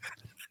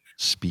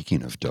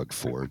 speaking of Doug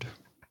Ford,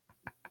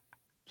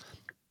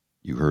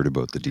 you heard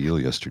about the deal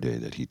yesterday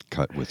that he'd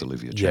cut with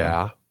Olivia Chow.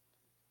 Yeah.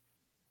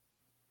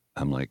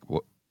 I'm like,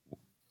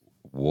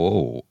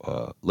 whoa,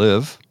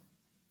 Liv,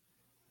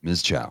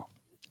 Ms. Chow,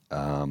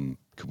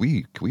 could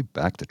we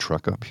back the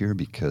truck up here,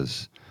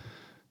 because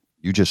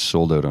you just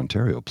sold out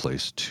Ontario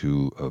Place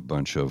to a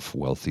bunch of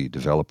wealthy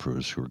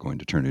developers who are going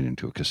to turn it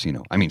into a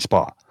casino. I mean,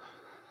 spa,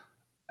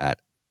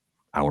 at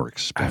our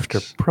expense. After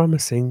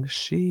promising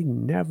she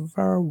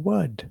never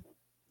would.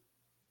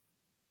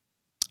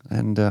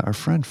 And our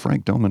friend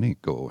Frank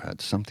Domenico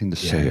had something to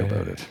say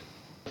about it.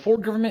 The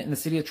Ford government and the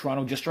City of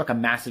Toronto just struck a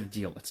massive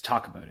deal. Let's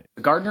talk about it.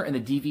 The Gardner and the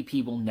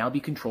DVP will now be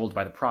controlled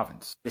by the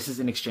province. This is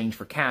in exchange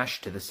for cash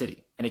to the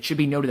city. And it should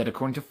be noted that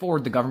according to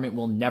Ford, the government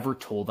will never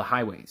toll the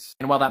highways.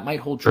 And while that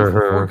might hold true for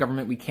the Ford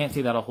government, we can't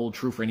say that'll hold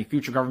true for any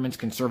future governments,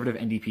 Conservative,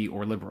 NDP,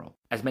 or Liberal.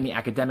 As many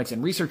academics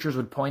and researchers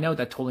would point out,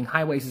 that tolling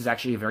highways is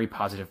actually a very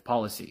positive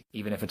policy,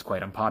 even if it's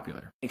quite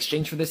unpopular. In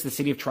exchange for this, the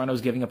City of Toronto is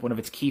giving up one of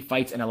its key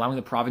fights and allowing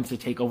the province to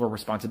take over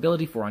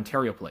responsibility for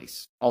Ontario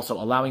Place. Also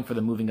allowing for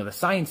the moving of the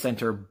Science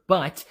Centre,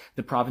 but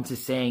the province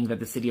is saying that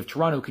the City of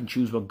Toronto can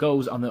choose what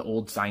goes on the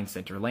old Science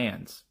Centre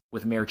lands,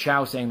 with Mayor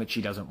Chow saying that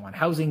she doesn't want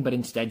housing, but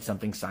instead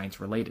something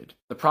science-related.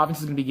 The province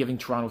is going to be giving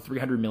Toronto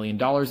 $300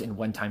 million in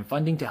one-time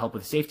funding to help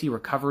with safety,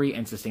 recovery,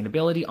 and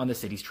sustainability on the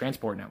city's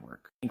transport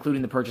network,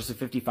 including the purchase of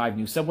 55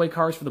 new subway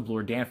cars for the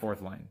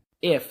Bloor-Danforth line,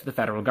 if the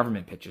federal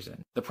government pitches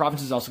in. The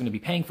province is also going to be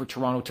paying for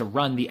Toronto to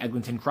run the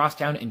Eglinton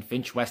Crosstown and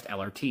Finch West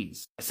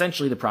LRTs.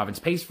 Essentially, the province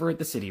pays for it,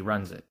 the city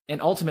runs it.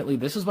 And ultimately,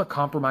 this is what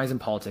compromise in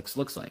politics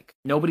looks like.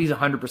 Nobody's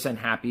 100%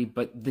 happy,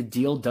 but the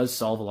deal does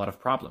solve a lot of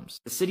problems.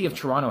 The city of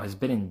Toronto has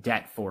been in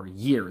debt for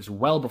years,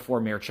 well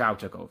before Mayor Chow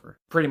took over.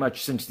 Pretty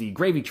much since the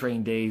gravy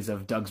train days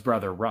of Doug's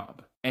brother,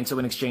 Rob. And so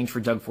in exchange for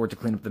Doug Ford to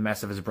clean up the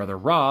mess of his brother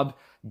Rob,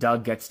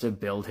 Doug gets to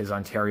build his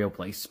Ontario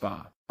Place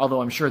spa.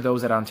 Although I'm sure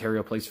those at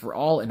Ontario Place for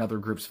All and other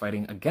groups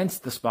fighting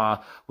against the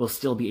spa will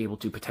still be able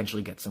to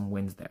potentially get some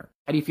wins there.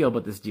 How do you feel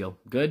about this deal?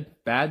 Good?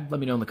 Bad? Let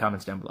me know in the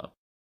comments down below.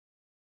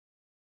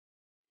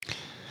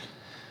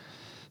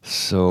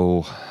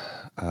 So,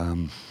 a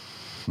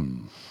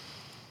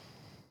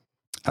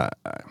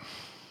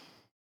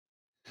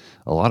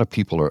lot of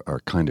people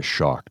are kind of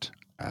shocked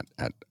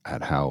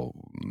at how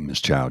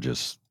Ms. Chow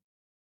just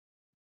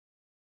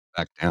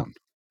backed down,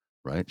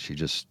 right? She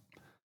just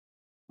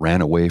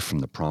ran away from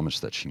the promise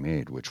that she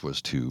made, which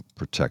was to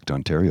protect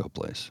Ontario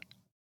Place.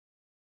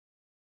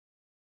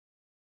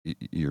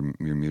 You're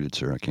muted,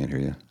 sir. I can't hear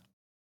you.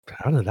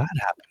 How did that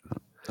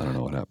happen? I don't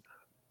know what happened.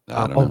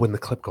 I don't know. When the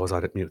clip goes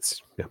on, it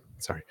mutes. Yeah,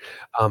 sorry.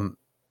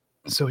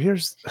 So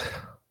here's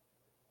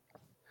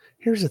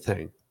the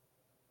thing.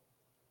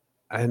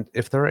 And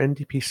if there are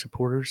NDP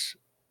supporters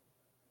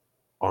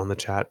on the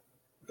chat,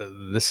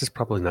 this is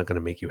probably not going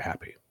to make you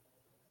happy.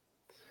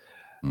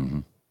 Mm-hmm.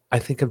 I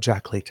think of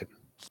Jack Layton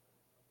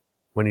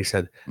when he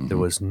said Mm-hmm. there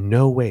was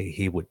no way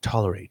he would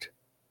tolerate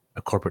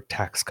a corporate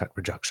tax cut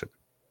reduction.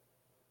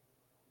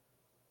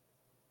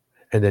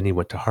 And then he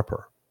went to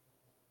Harper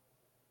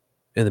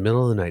in the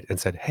middle of the night and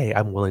said, hey,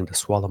 I'm willing to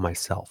swallow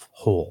myself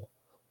whole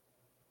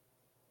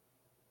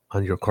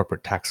on your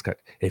corporate tax cut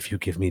if you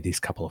give me these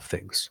couple of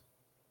things.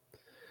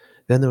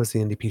 Then there was the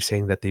NDP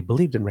saying that they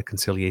believed in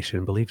reconciliation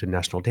and believed in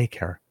national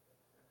daycare,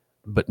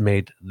 but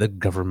made the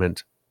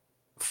government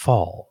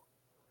fall,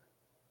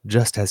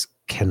 just as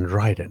Ken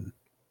Dryden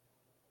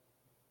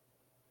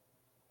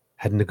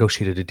had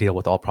negotiated a deal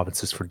with all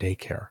provinces for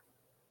daycare,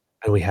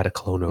 and we had a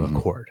Kelowna Mm-hmm.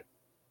 Accord,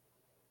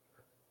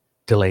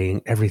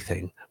 delaying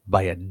everything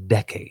by a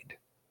decade.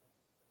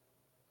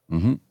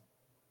 Mm-hmm.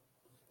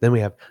 Then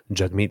we have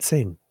Jagmeet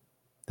Singh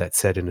that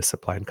said in a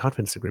supply and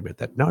confidence agreement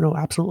that no,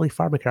 absolutely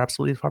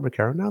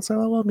pharmacare. And now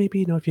so, well,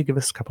 maybe, if you give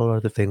us a couple of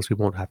other things, we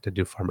won't have to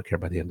do pharmacare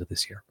by the end of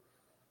this year.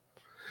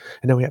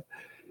 And now we have,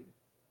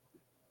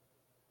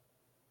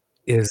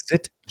 is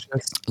it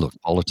just... Look,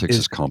 politics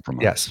is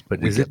compromise. Yes, but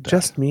we is get it that.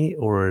 just me,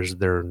 or is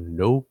there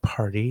no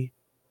party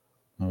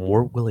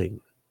more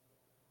willing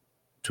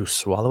to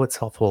swallow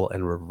itself whole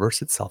and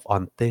reverse itself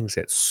on things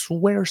it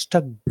swears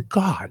to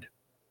God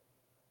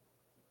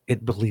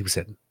it believes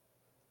in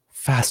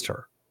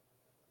faster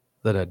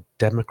than a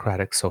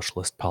democratic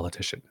socialist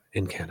politician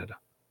in Canada?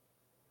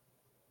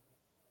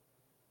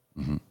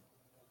 Mm-hmm.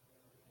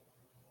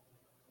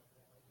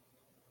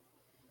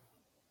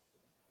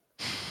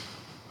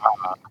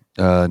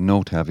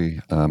 No, Tavi.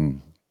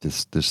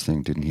 This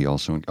thing, didn't he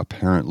also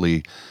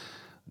apparently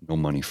no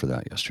money for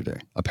that yesterday?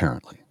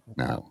 Apparently.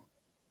 Now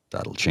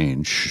that'll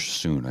change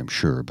soon, I'm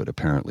sure, but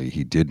apparently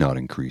he did not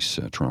increase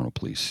Toronto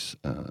Police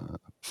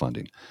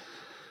funding.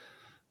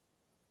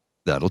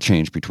 That'll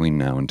change between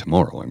now and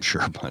tomorrow, I'm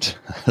sure, but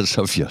as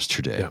of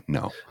yesterday, Yeah.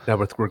 no. Now,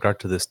 with regard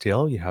to this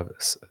deal, you have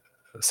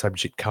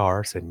subject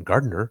cars in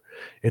Gardner.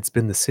 It's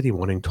been the city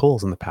wanting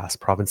tolls in the past.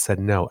 Province said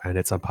no, and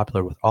it's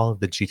unpopular with all of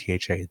the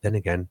GTHA. Then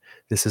again,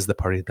 this is the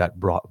party that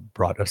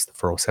brought us the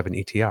 407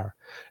 ETR.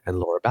 And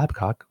Laura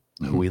Babcock,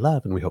 who we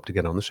love and we hope to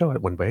get on the show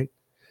at one day,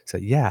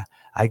 said, yeah,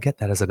 I get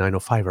that as a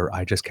 905er.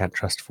 I just can't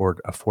trust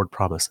a Ford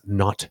promise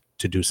not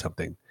to do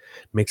something.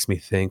 Makes me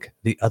think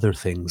the other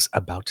things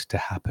about to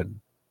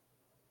happen.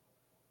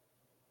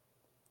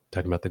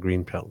 Talking about the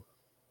green pill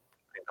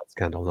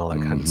scandal and all that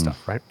kind of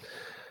stuff, right?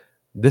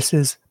 This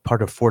is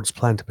part of Ford's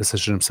plan to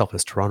position himself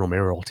as Toronto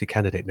mayoralty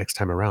candidate next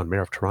time around.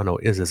 Mayor of Toronto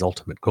is his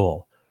ultimate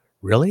goal.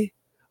 Really?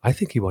 I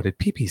think he wanted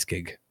Pee-Pee's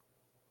gig.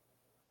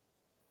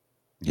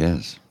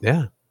 Yes.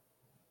 Yeah.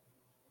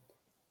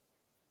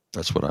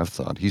 That's what I've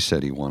thought. He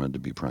said he wanted to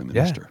be prime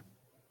minister.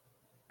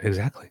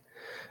 Exactly.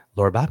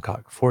 Laura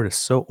Babcock, Ford is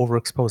so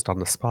overexposed on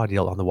the spa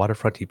deal on the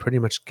waterfront, he pretty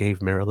much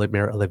gave Mayor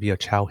Olivia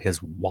Chow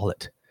his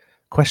wallet.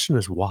 Question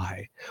is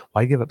why?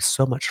 Why give up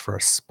so much for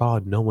a spa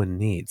no one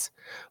needs?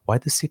 Why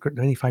the secret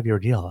 95-year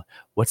deal?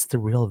 What's the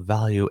real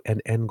value and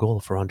end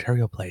goal for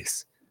Ontario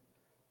Place?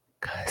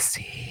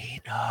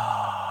 Casino.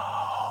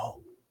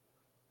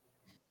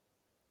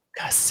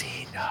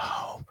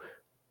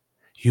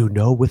 You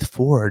know, with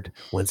Ford,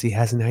 once he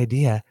has an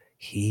idea,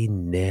 he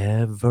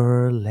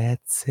never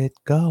lets it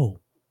go.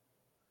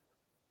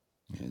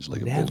 Yeah, he's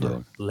like a Never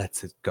bulldog.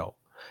 lets it go.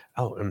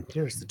 Oh, and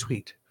here's the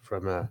tweet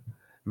from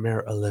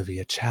Mayor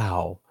Olivia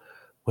Chow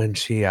when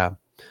she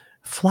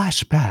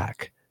flashed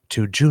back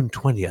to June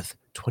 20th,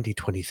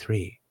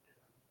 2023.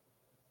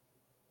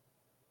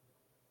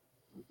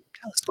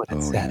 Tell us what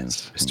it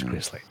says, Mr.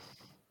 Grizzly.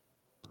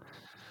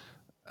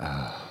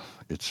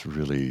 It's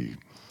really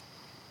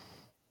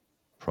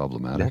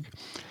problematic.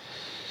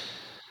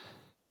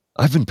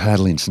 I've been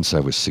paddling since I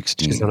was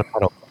 16. She's on a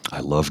puddle. I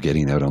love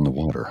getting out on the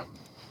water.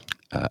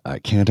 I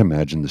can't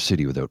imagine the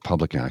city without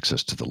public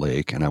access to the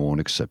lake, and I won't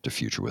accept a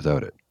future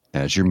without it.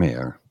 As your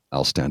mayor,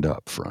 I'll stand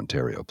up for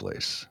Ontario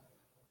Place.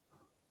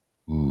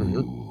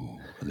 Ooh,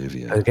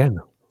 Olivia. And again,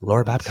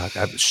 Laura Babcock,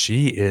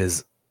 she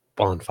is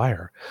on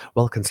fire.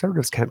 Well,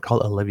 conservatives can't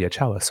call Olivia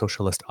Chow a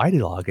socialist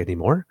ideologue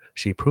anymore.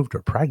 She proved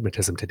her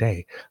pragmatism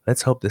today.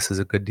 Let's hope this is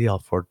a good deal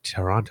for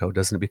Toronto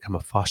doesn't become a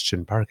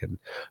Faustian bargain.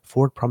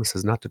 Ford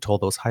promises not to toll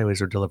those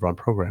highways or deliver on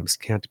programs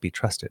can't be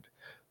trusted.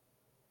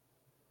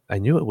 I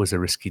knew it was a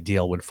risky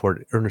deal when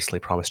Ford earnestly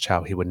promised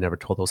Chow he would never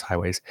toll those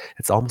highways.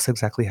 It's almost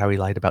exactly how he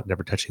lied about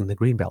never touching the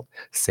greenbelt.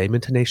 Same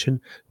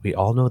intonation. We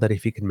all know that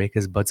if he can make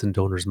his buds and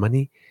donors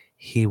money,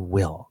 he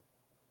will.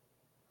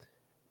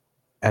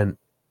 And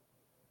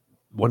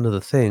one of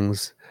the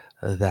things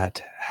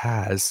that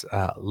has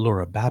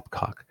Laura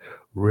Babcock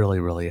really,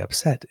 really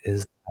upset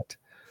is that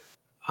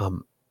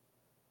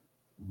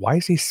why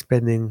is he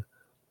spending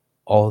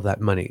all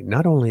that money,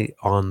 not only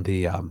on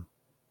the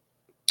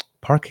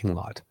parking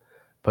lot,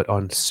 but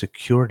on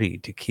security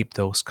to keep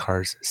those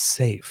cars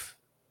safe?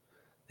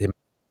 The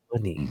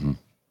money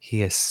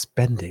he is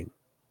spending.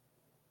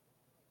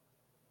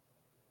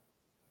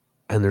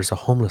 And there's a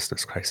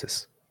homelessness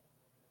crisis.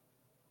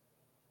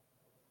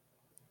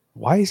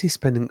 Why is he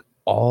spending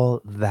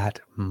all that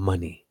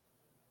money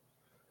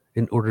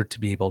in order to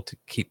be able to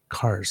keep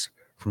cars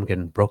from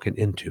getting broken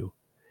into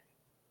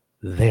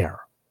there?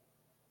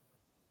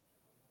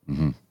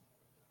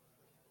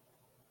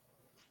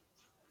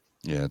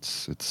 Yeah,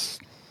 it's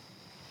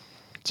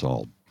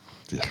all.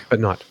 Yeah. But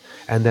not.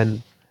 And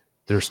then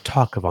there's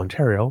talk of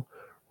Ontario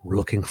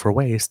looking for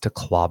ways to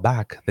claw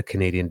back the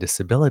Canadian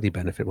disability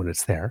benefit when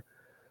it's there,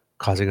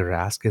 causing her to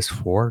ask, is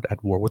Ford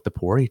at war with the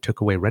poor? He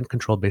took away rent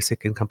control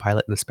basic income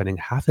pilot and is spending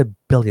 $500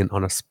 million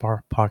on a spa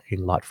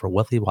parking lot for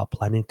wealthy while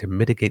planning to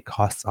mitigate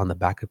costs on the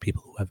back of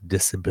people who have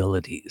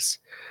disabilities.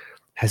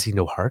 Has he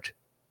no heart?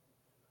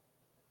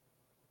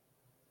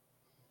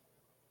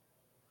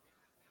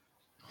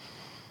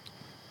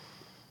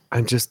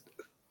 I'm just,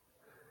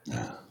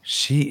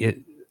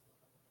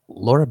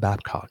 Laura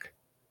Babcock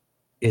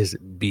is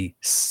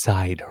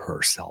beside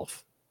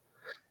herself.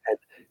 And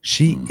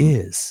she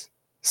is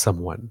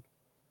someone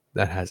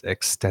that has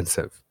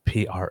extensive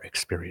PR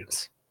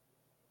experience.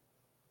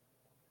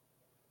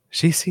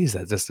 She sees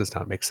that this does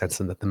not make sense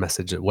and that the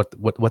message, what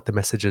the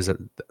messages are,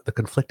 the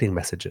conflicting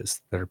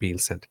messages that are being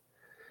sent.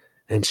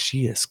 And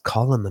she is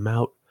calling them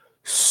out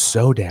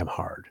so damn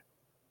hard.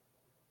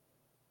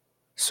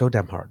 So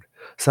damn hard.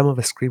 Some of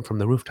us screamed from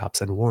the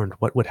rooftops and warned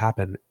what would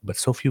happen, but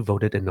so few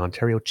voted in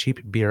Ontario.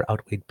 Cheap beer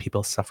outweighed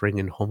people suffering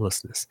in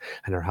homelessness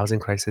and our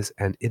housing crisis.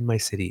 And in my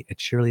city, a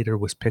cheerleader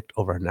was picked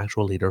over an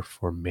actual leader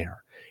for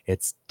mayor.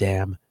 It's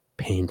damn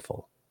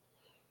painful.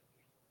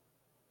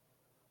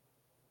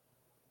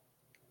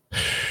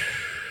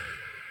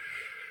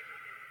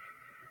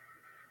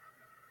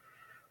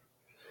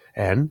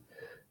 And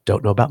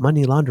don't know about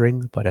money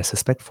laundering, but I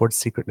suspect Ford's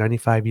secret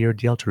 95-year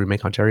deal to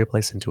remake Ontario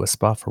Place into a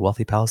spa for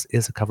wealthy pals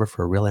is a cover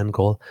for a real end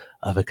goal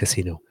of a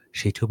casino.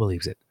 She too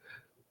believes it.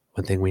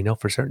 One thing we know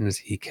for certain is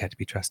he can't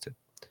be trusted.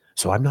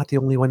 So I'm not the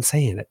only one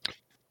saying it.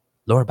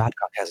 Laura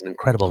Babcock has an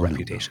incredible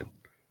reputation.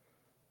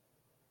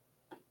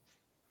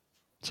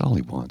 That's all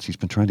he wants. He's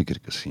been trying to get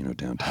a casino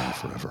downtown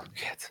forever.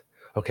 Kids.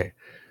 Okay,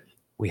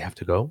 we have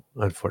to go.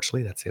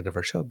 Unfortunately, that's the end of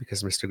our show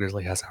because Mr.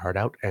 Grizzly has a heart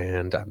out,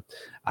 and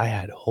I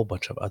had a whole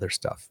bunch of other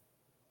stuff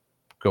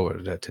go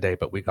today,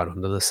 but we got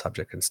onto this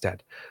subject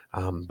instead.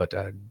 But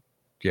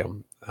yeah,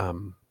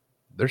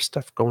 there's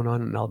stuff going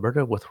on in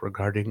Alberta with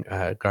regard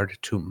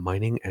to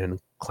mining and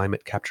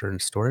climate capture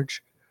and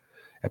storage.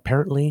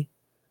 Apparently,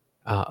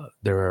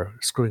 they're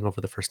screwing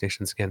over the First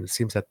Nations again. It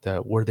seems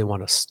that where they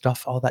want to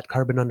stuff all that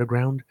carbon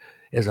underground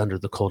is under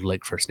the Cold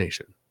Lake First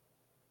Nation.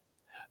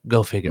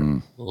 Go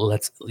figure.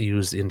 Let's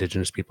use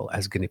Indigenous people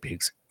as guinea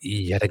pigs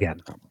yet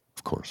again.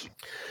 Of course.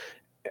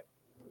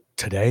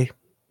 Today,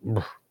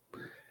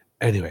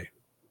 anyway,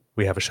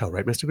 we have a show,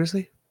 right, Mr.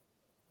 Grizzly?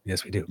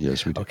 Yes, we do.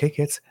 Yes, we do. Okay,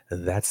 kids,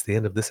 that's the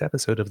end of this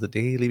episode of the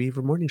Daily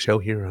Beaver Morning Show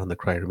here on the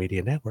Crier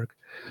Media Network.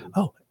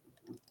 Oh,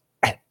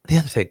 and the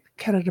other thing,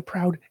 Canada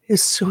Proud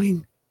is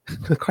suing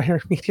the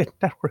Crier Media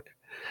Network.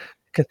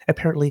 Because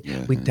apparently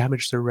we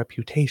damaged their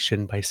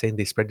reputation by saying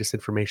they spread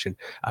disinformation.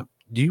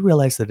 Do you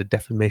realize that a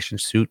defamation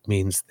suit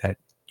means that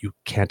you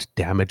can't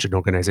damage an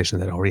organization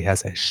that already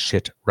has a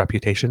shit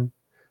reputation?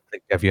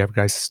 Like, have you ever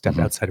guys stepped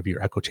outside of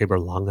your echo chamber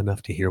long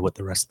enough to hear what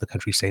the rest of the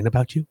country's saying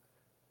about you?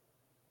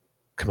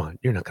 Come on,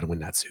 you're not going to win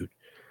that suit.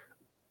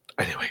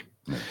 Anyway,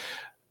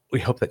 we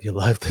hope that you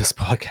love this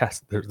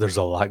podcast. There's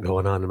a lot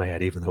going on in my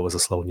head, even though it was a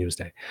slow news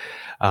day.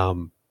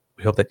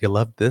 We hope that you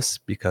loved this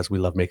because we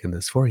love making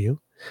this for you.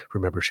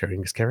 Remember,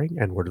 sharing is caring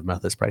and word of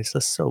mouth is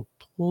priceless. So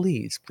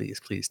please, please,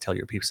 please tell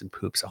your peeps and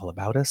poops all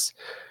about us.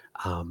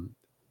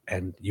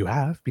 And you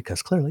have,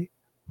 because clearly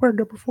we're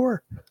number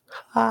 4.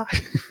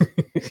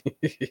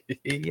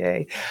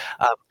 Yay.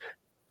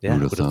 Yeah,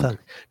 Who'd have thought? thunk.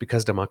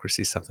 Because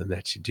democracy is something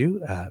that you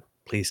do,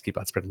 please keep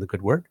on spreading the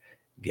good word.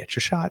 Get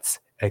your shots.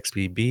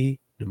 XBB,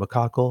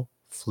 pneumococcal,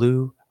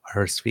 flu,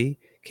 RSV.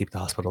 Keep the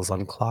hospitals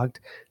unclogged.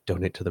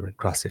 Donate to the Red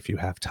Cross if you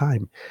have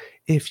time.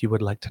 If you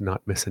would like to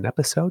not miss an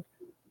episode,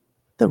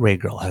 the Ray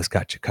Girl has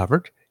got you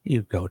covered.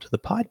 You go to the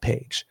pod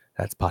page.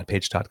 That's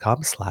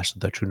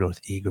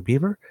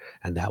podpage.com/TheTrueNorthEagerBeaver.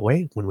 And that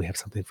way, when we have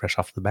something fresh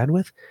off the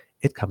bandwidth,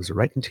 it comes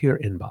right into your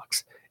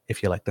inbox.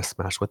 If you like to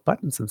smash with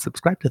buttons and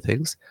subscribe to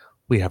things,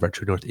 we have our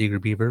True North Eager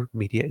Beaver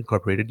Media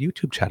Incorporated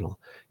YouTube channel.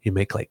 You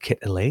make like Kit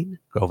Elaine,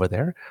 go over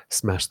there,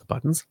 smash the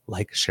buttons,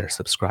 like, share,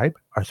 subscribe,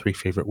 our 3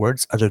 favorite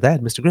words other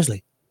than Mr.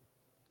 Grizzly.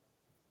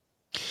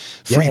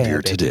 Free Yeah,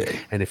 beer baby. today.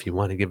 And if you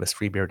want to give us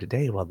free beer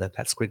today, well, that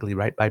squiggly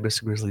right by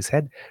Mr. Grizzly's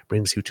head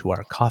brings you to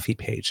our coffee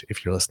page.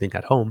 If you're listening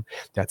at home,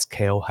 that's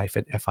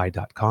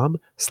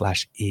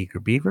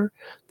ko-fi.com/eagerbeaver.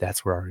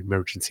 That's where our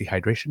emergency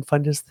hydration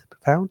fund is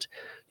found.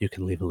 You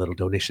can leave a little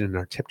donation in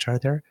our tip jar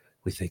there.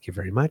 We thank you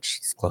very much.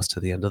 It's close to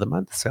the end of the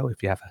month. So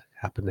if you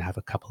happen to have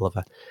a couple of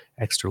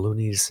extra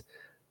loonies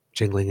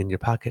jingling in your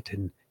pocket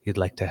and you'd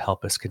like to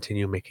help us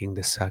continue making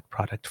this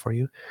product for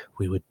you,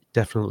 we would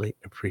definitely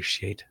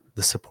appreciate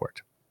the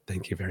support.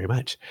 Thank you very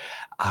much.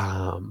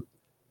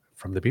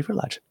 From the Beaver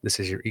Lodge, this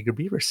is your Eager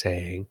Beaver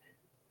saying,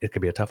 it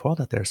could be a tough world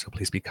out there, so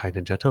please be kind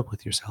and gentle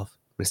with yourself.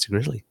 Mr.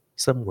 Grizzly,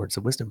 some words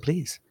of wisdom,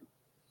 please.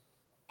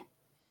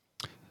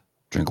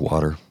 Drink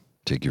water,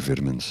 take your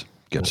vitamins,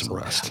 get some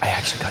rest. I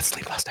actually got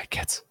sleep last night,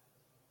 kids.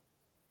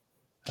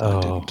 I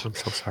didn't. I'm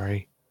so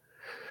sorry.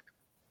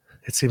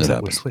 It seems It like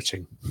happened. we're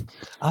switching.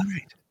 All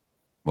right.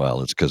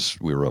 Well, it's because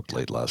we were up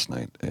late last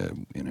night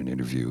in an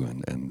interview,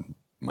 and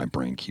my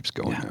brain keeps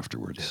going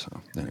afterwards. So,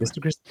 anyway.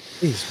 Mr. Grizzly,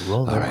 please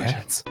roll All our right.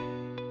 heads.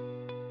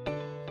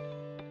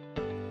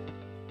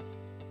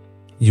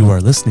 You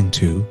are listening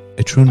to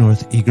a True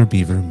North Eager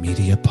Beaver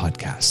Media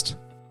Podcast.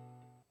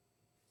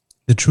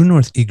 The True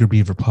North Eager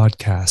Beaver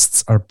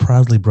podcasts are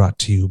proudly brought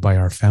to you by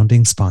our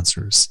founding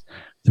sponsors,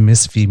 the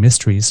Miss V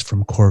Mysteries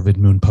from Corvid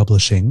Moon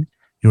Publishing,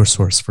 your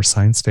source for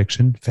science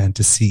fiction,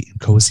 fantasy, and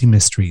cozy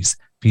mysteries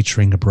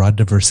featuring a broad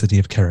diversity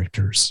of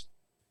characters.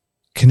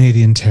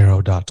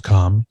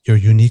 CanadianTarot.com, your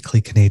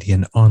uniquely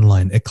Canadian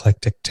online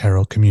eclectic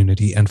tarot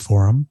community and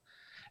forum,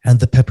 and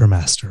The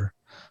Peppermaster,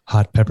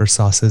 hot pepper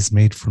sauces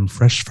made from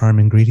fresh farm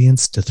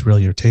ingredients to thrill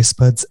your taste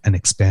buds and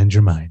expand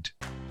your mind.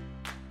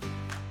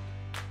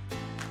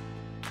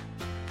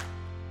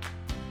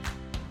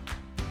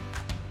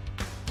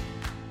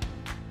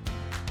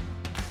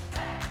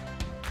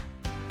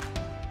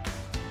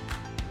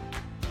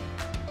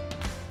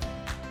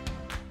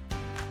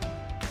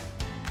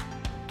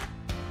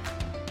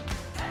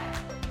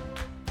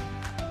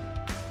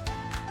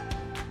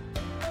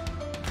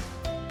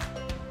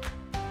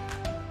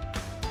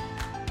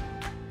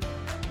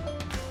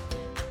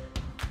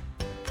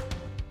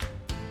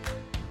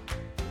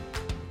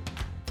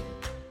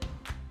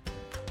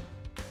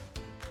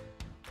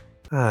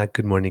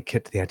 Good morning,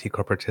 Kit, the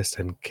anti-corporatist,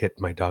 and Kit,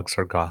 my dog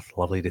Sargoth.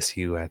 Lovely to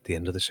see you at the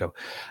end of the show.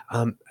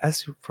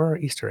 As for our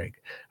Easter egg,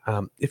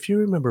 if you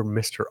remember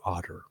Mr.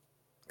 Otter,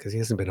 because he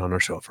hasn't been on our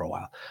show for a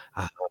while,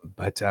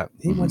 but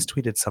he once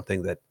tweeted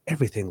something that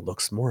everything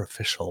looks more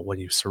official when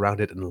you surround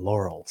it in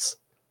laurels.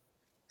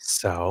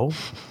 So,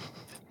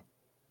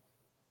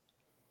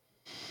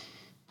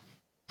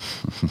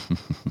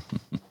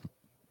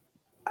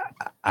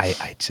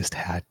 I just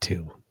had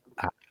to.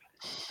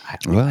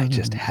 I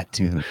just had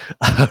to. Yeah.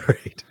 All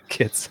right,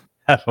 kids.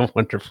 Have a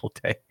wonderful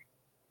day.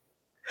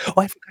 Oh,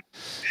 I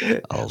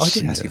forgot. I'll I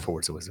see did ask ya. you for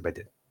words of wisdom. I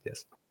did.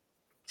 Yes.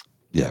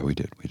 Yeah, we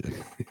did.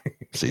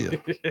 See ya.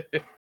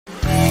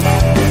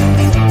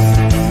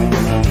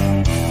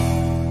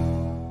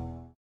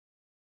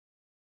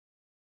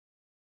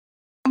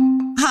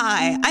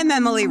 Hi, I'm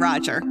Emily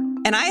Roger,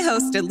 and I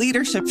host a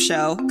leadership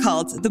show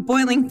called The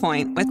Boiling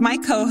Point with my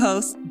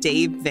co-host,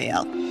 Dave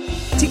Vale.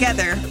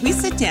 Together, we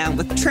sit down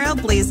with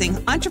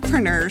trailblazing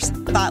entrepreneurs,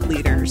 thought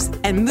leaders,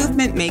 and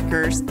movement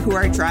makers who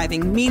are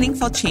driving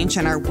meaningful change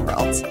in our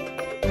world.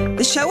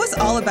 The show is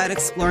all about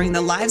exploring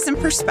the lives and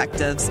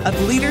perspectives of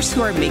leaders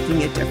who are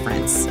making a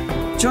difference.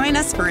 Join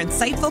us for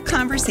insightful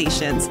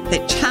conversations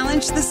that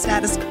challenge the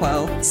status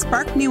quo,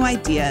 spark new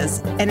ideas,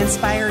 and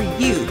inspire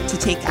you to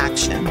take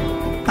action.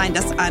 Find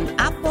us on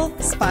Apple,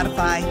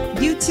 Spotify,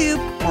 YouTube,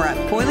 or at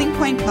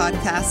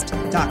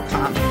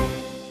boilingpointpodcast.com.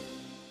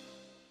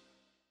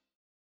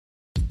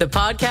 The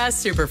Podcast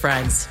Super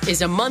Friends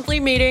is a monthly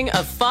meeting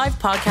of 5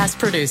 podcast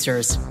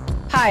producers.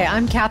 Hi,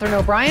 I'm Katherine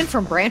O'Brien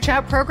from Branch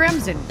Out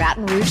Programs in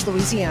Baton Rouge,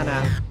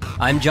 Louisiana.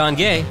 I'm John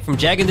Gay from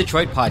Jag and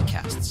Detroit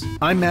Podcasts.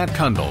 I'm Matt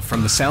Kundle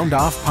from the Sound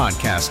Off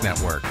Podcast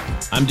Network.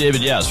 I'm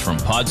David Yaz from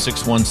Pod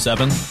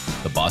 617,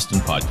 the Boston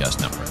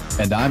Podcast Network.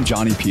 And I'm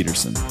Johnny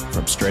Peterson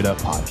from Straight Up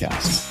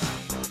Podcasts.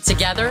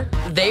 Together,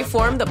 they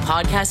form the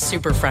Podcast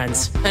Super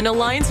Friends, an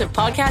alliance of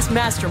podcast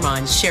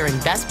masterminds sharing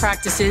best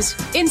practices,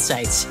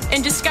 insights,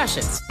 and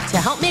discussions to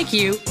help make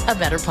you a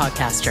better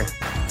podcaster.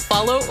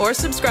 Follow or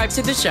subscribe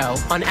to the show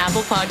on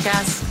Apple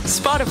Podcasts,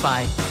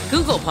 Spotify,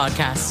 Google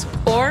Podcasts,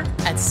 or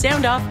at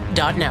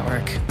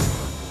soundoff.network.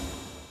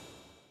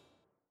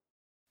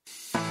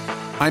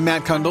 I'm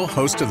Matt Kundle,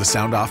 host of the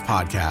Sound Off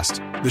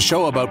Podcast, the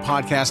show about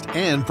podcast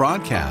and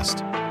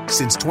broadcast.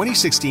 Since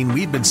 2016,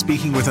 we've been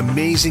speaking with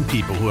amazing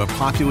people who have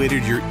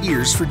populated your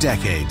ears for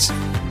decades.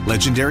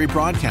 Legendary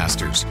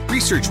broadcasters,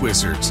 research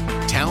wizards,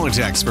 talent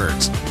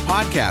experts,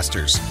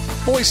 podcasters,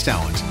 voice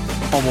talent.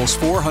 Almost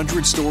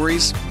 400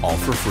 stories, all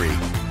for free.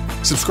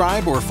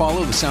 Subscribe or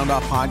follow the Sound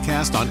Off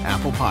Podcast on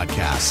Apple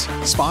Podcasts,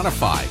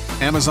 Spotify,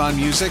 Amazon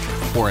Music,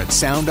 or at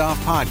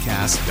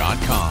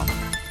soundoffpodcast.com.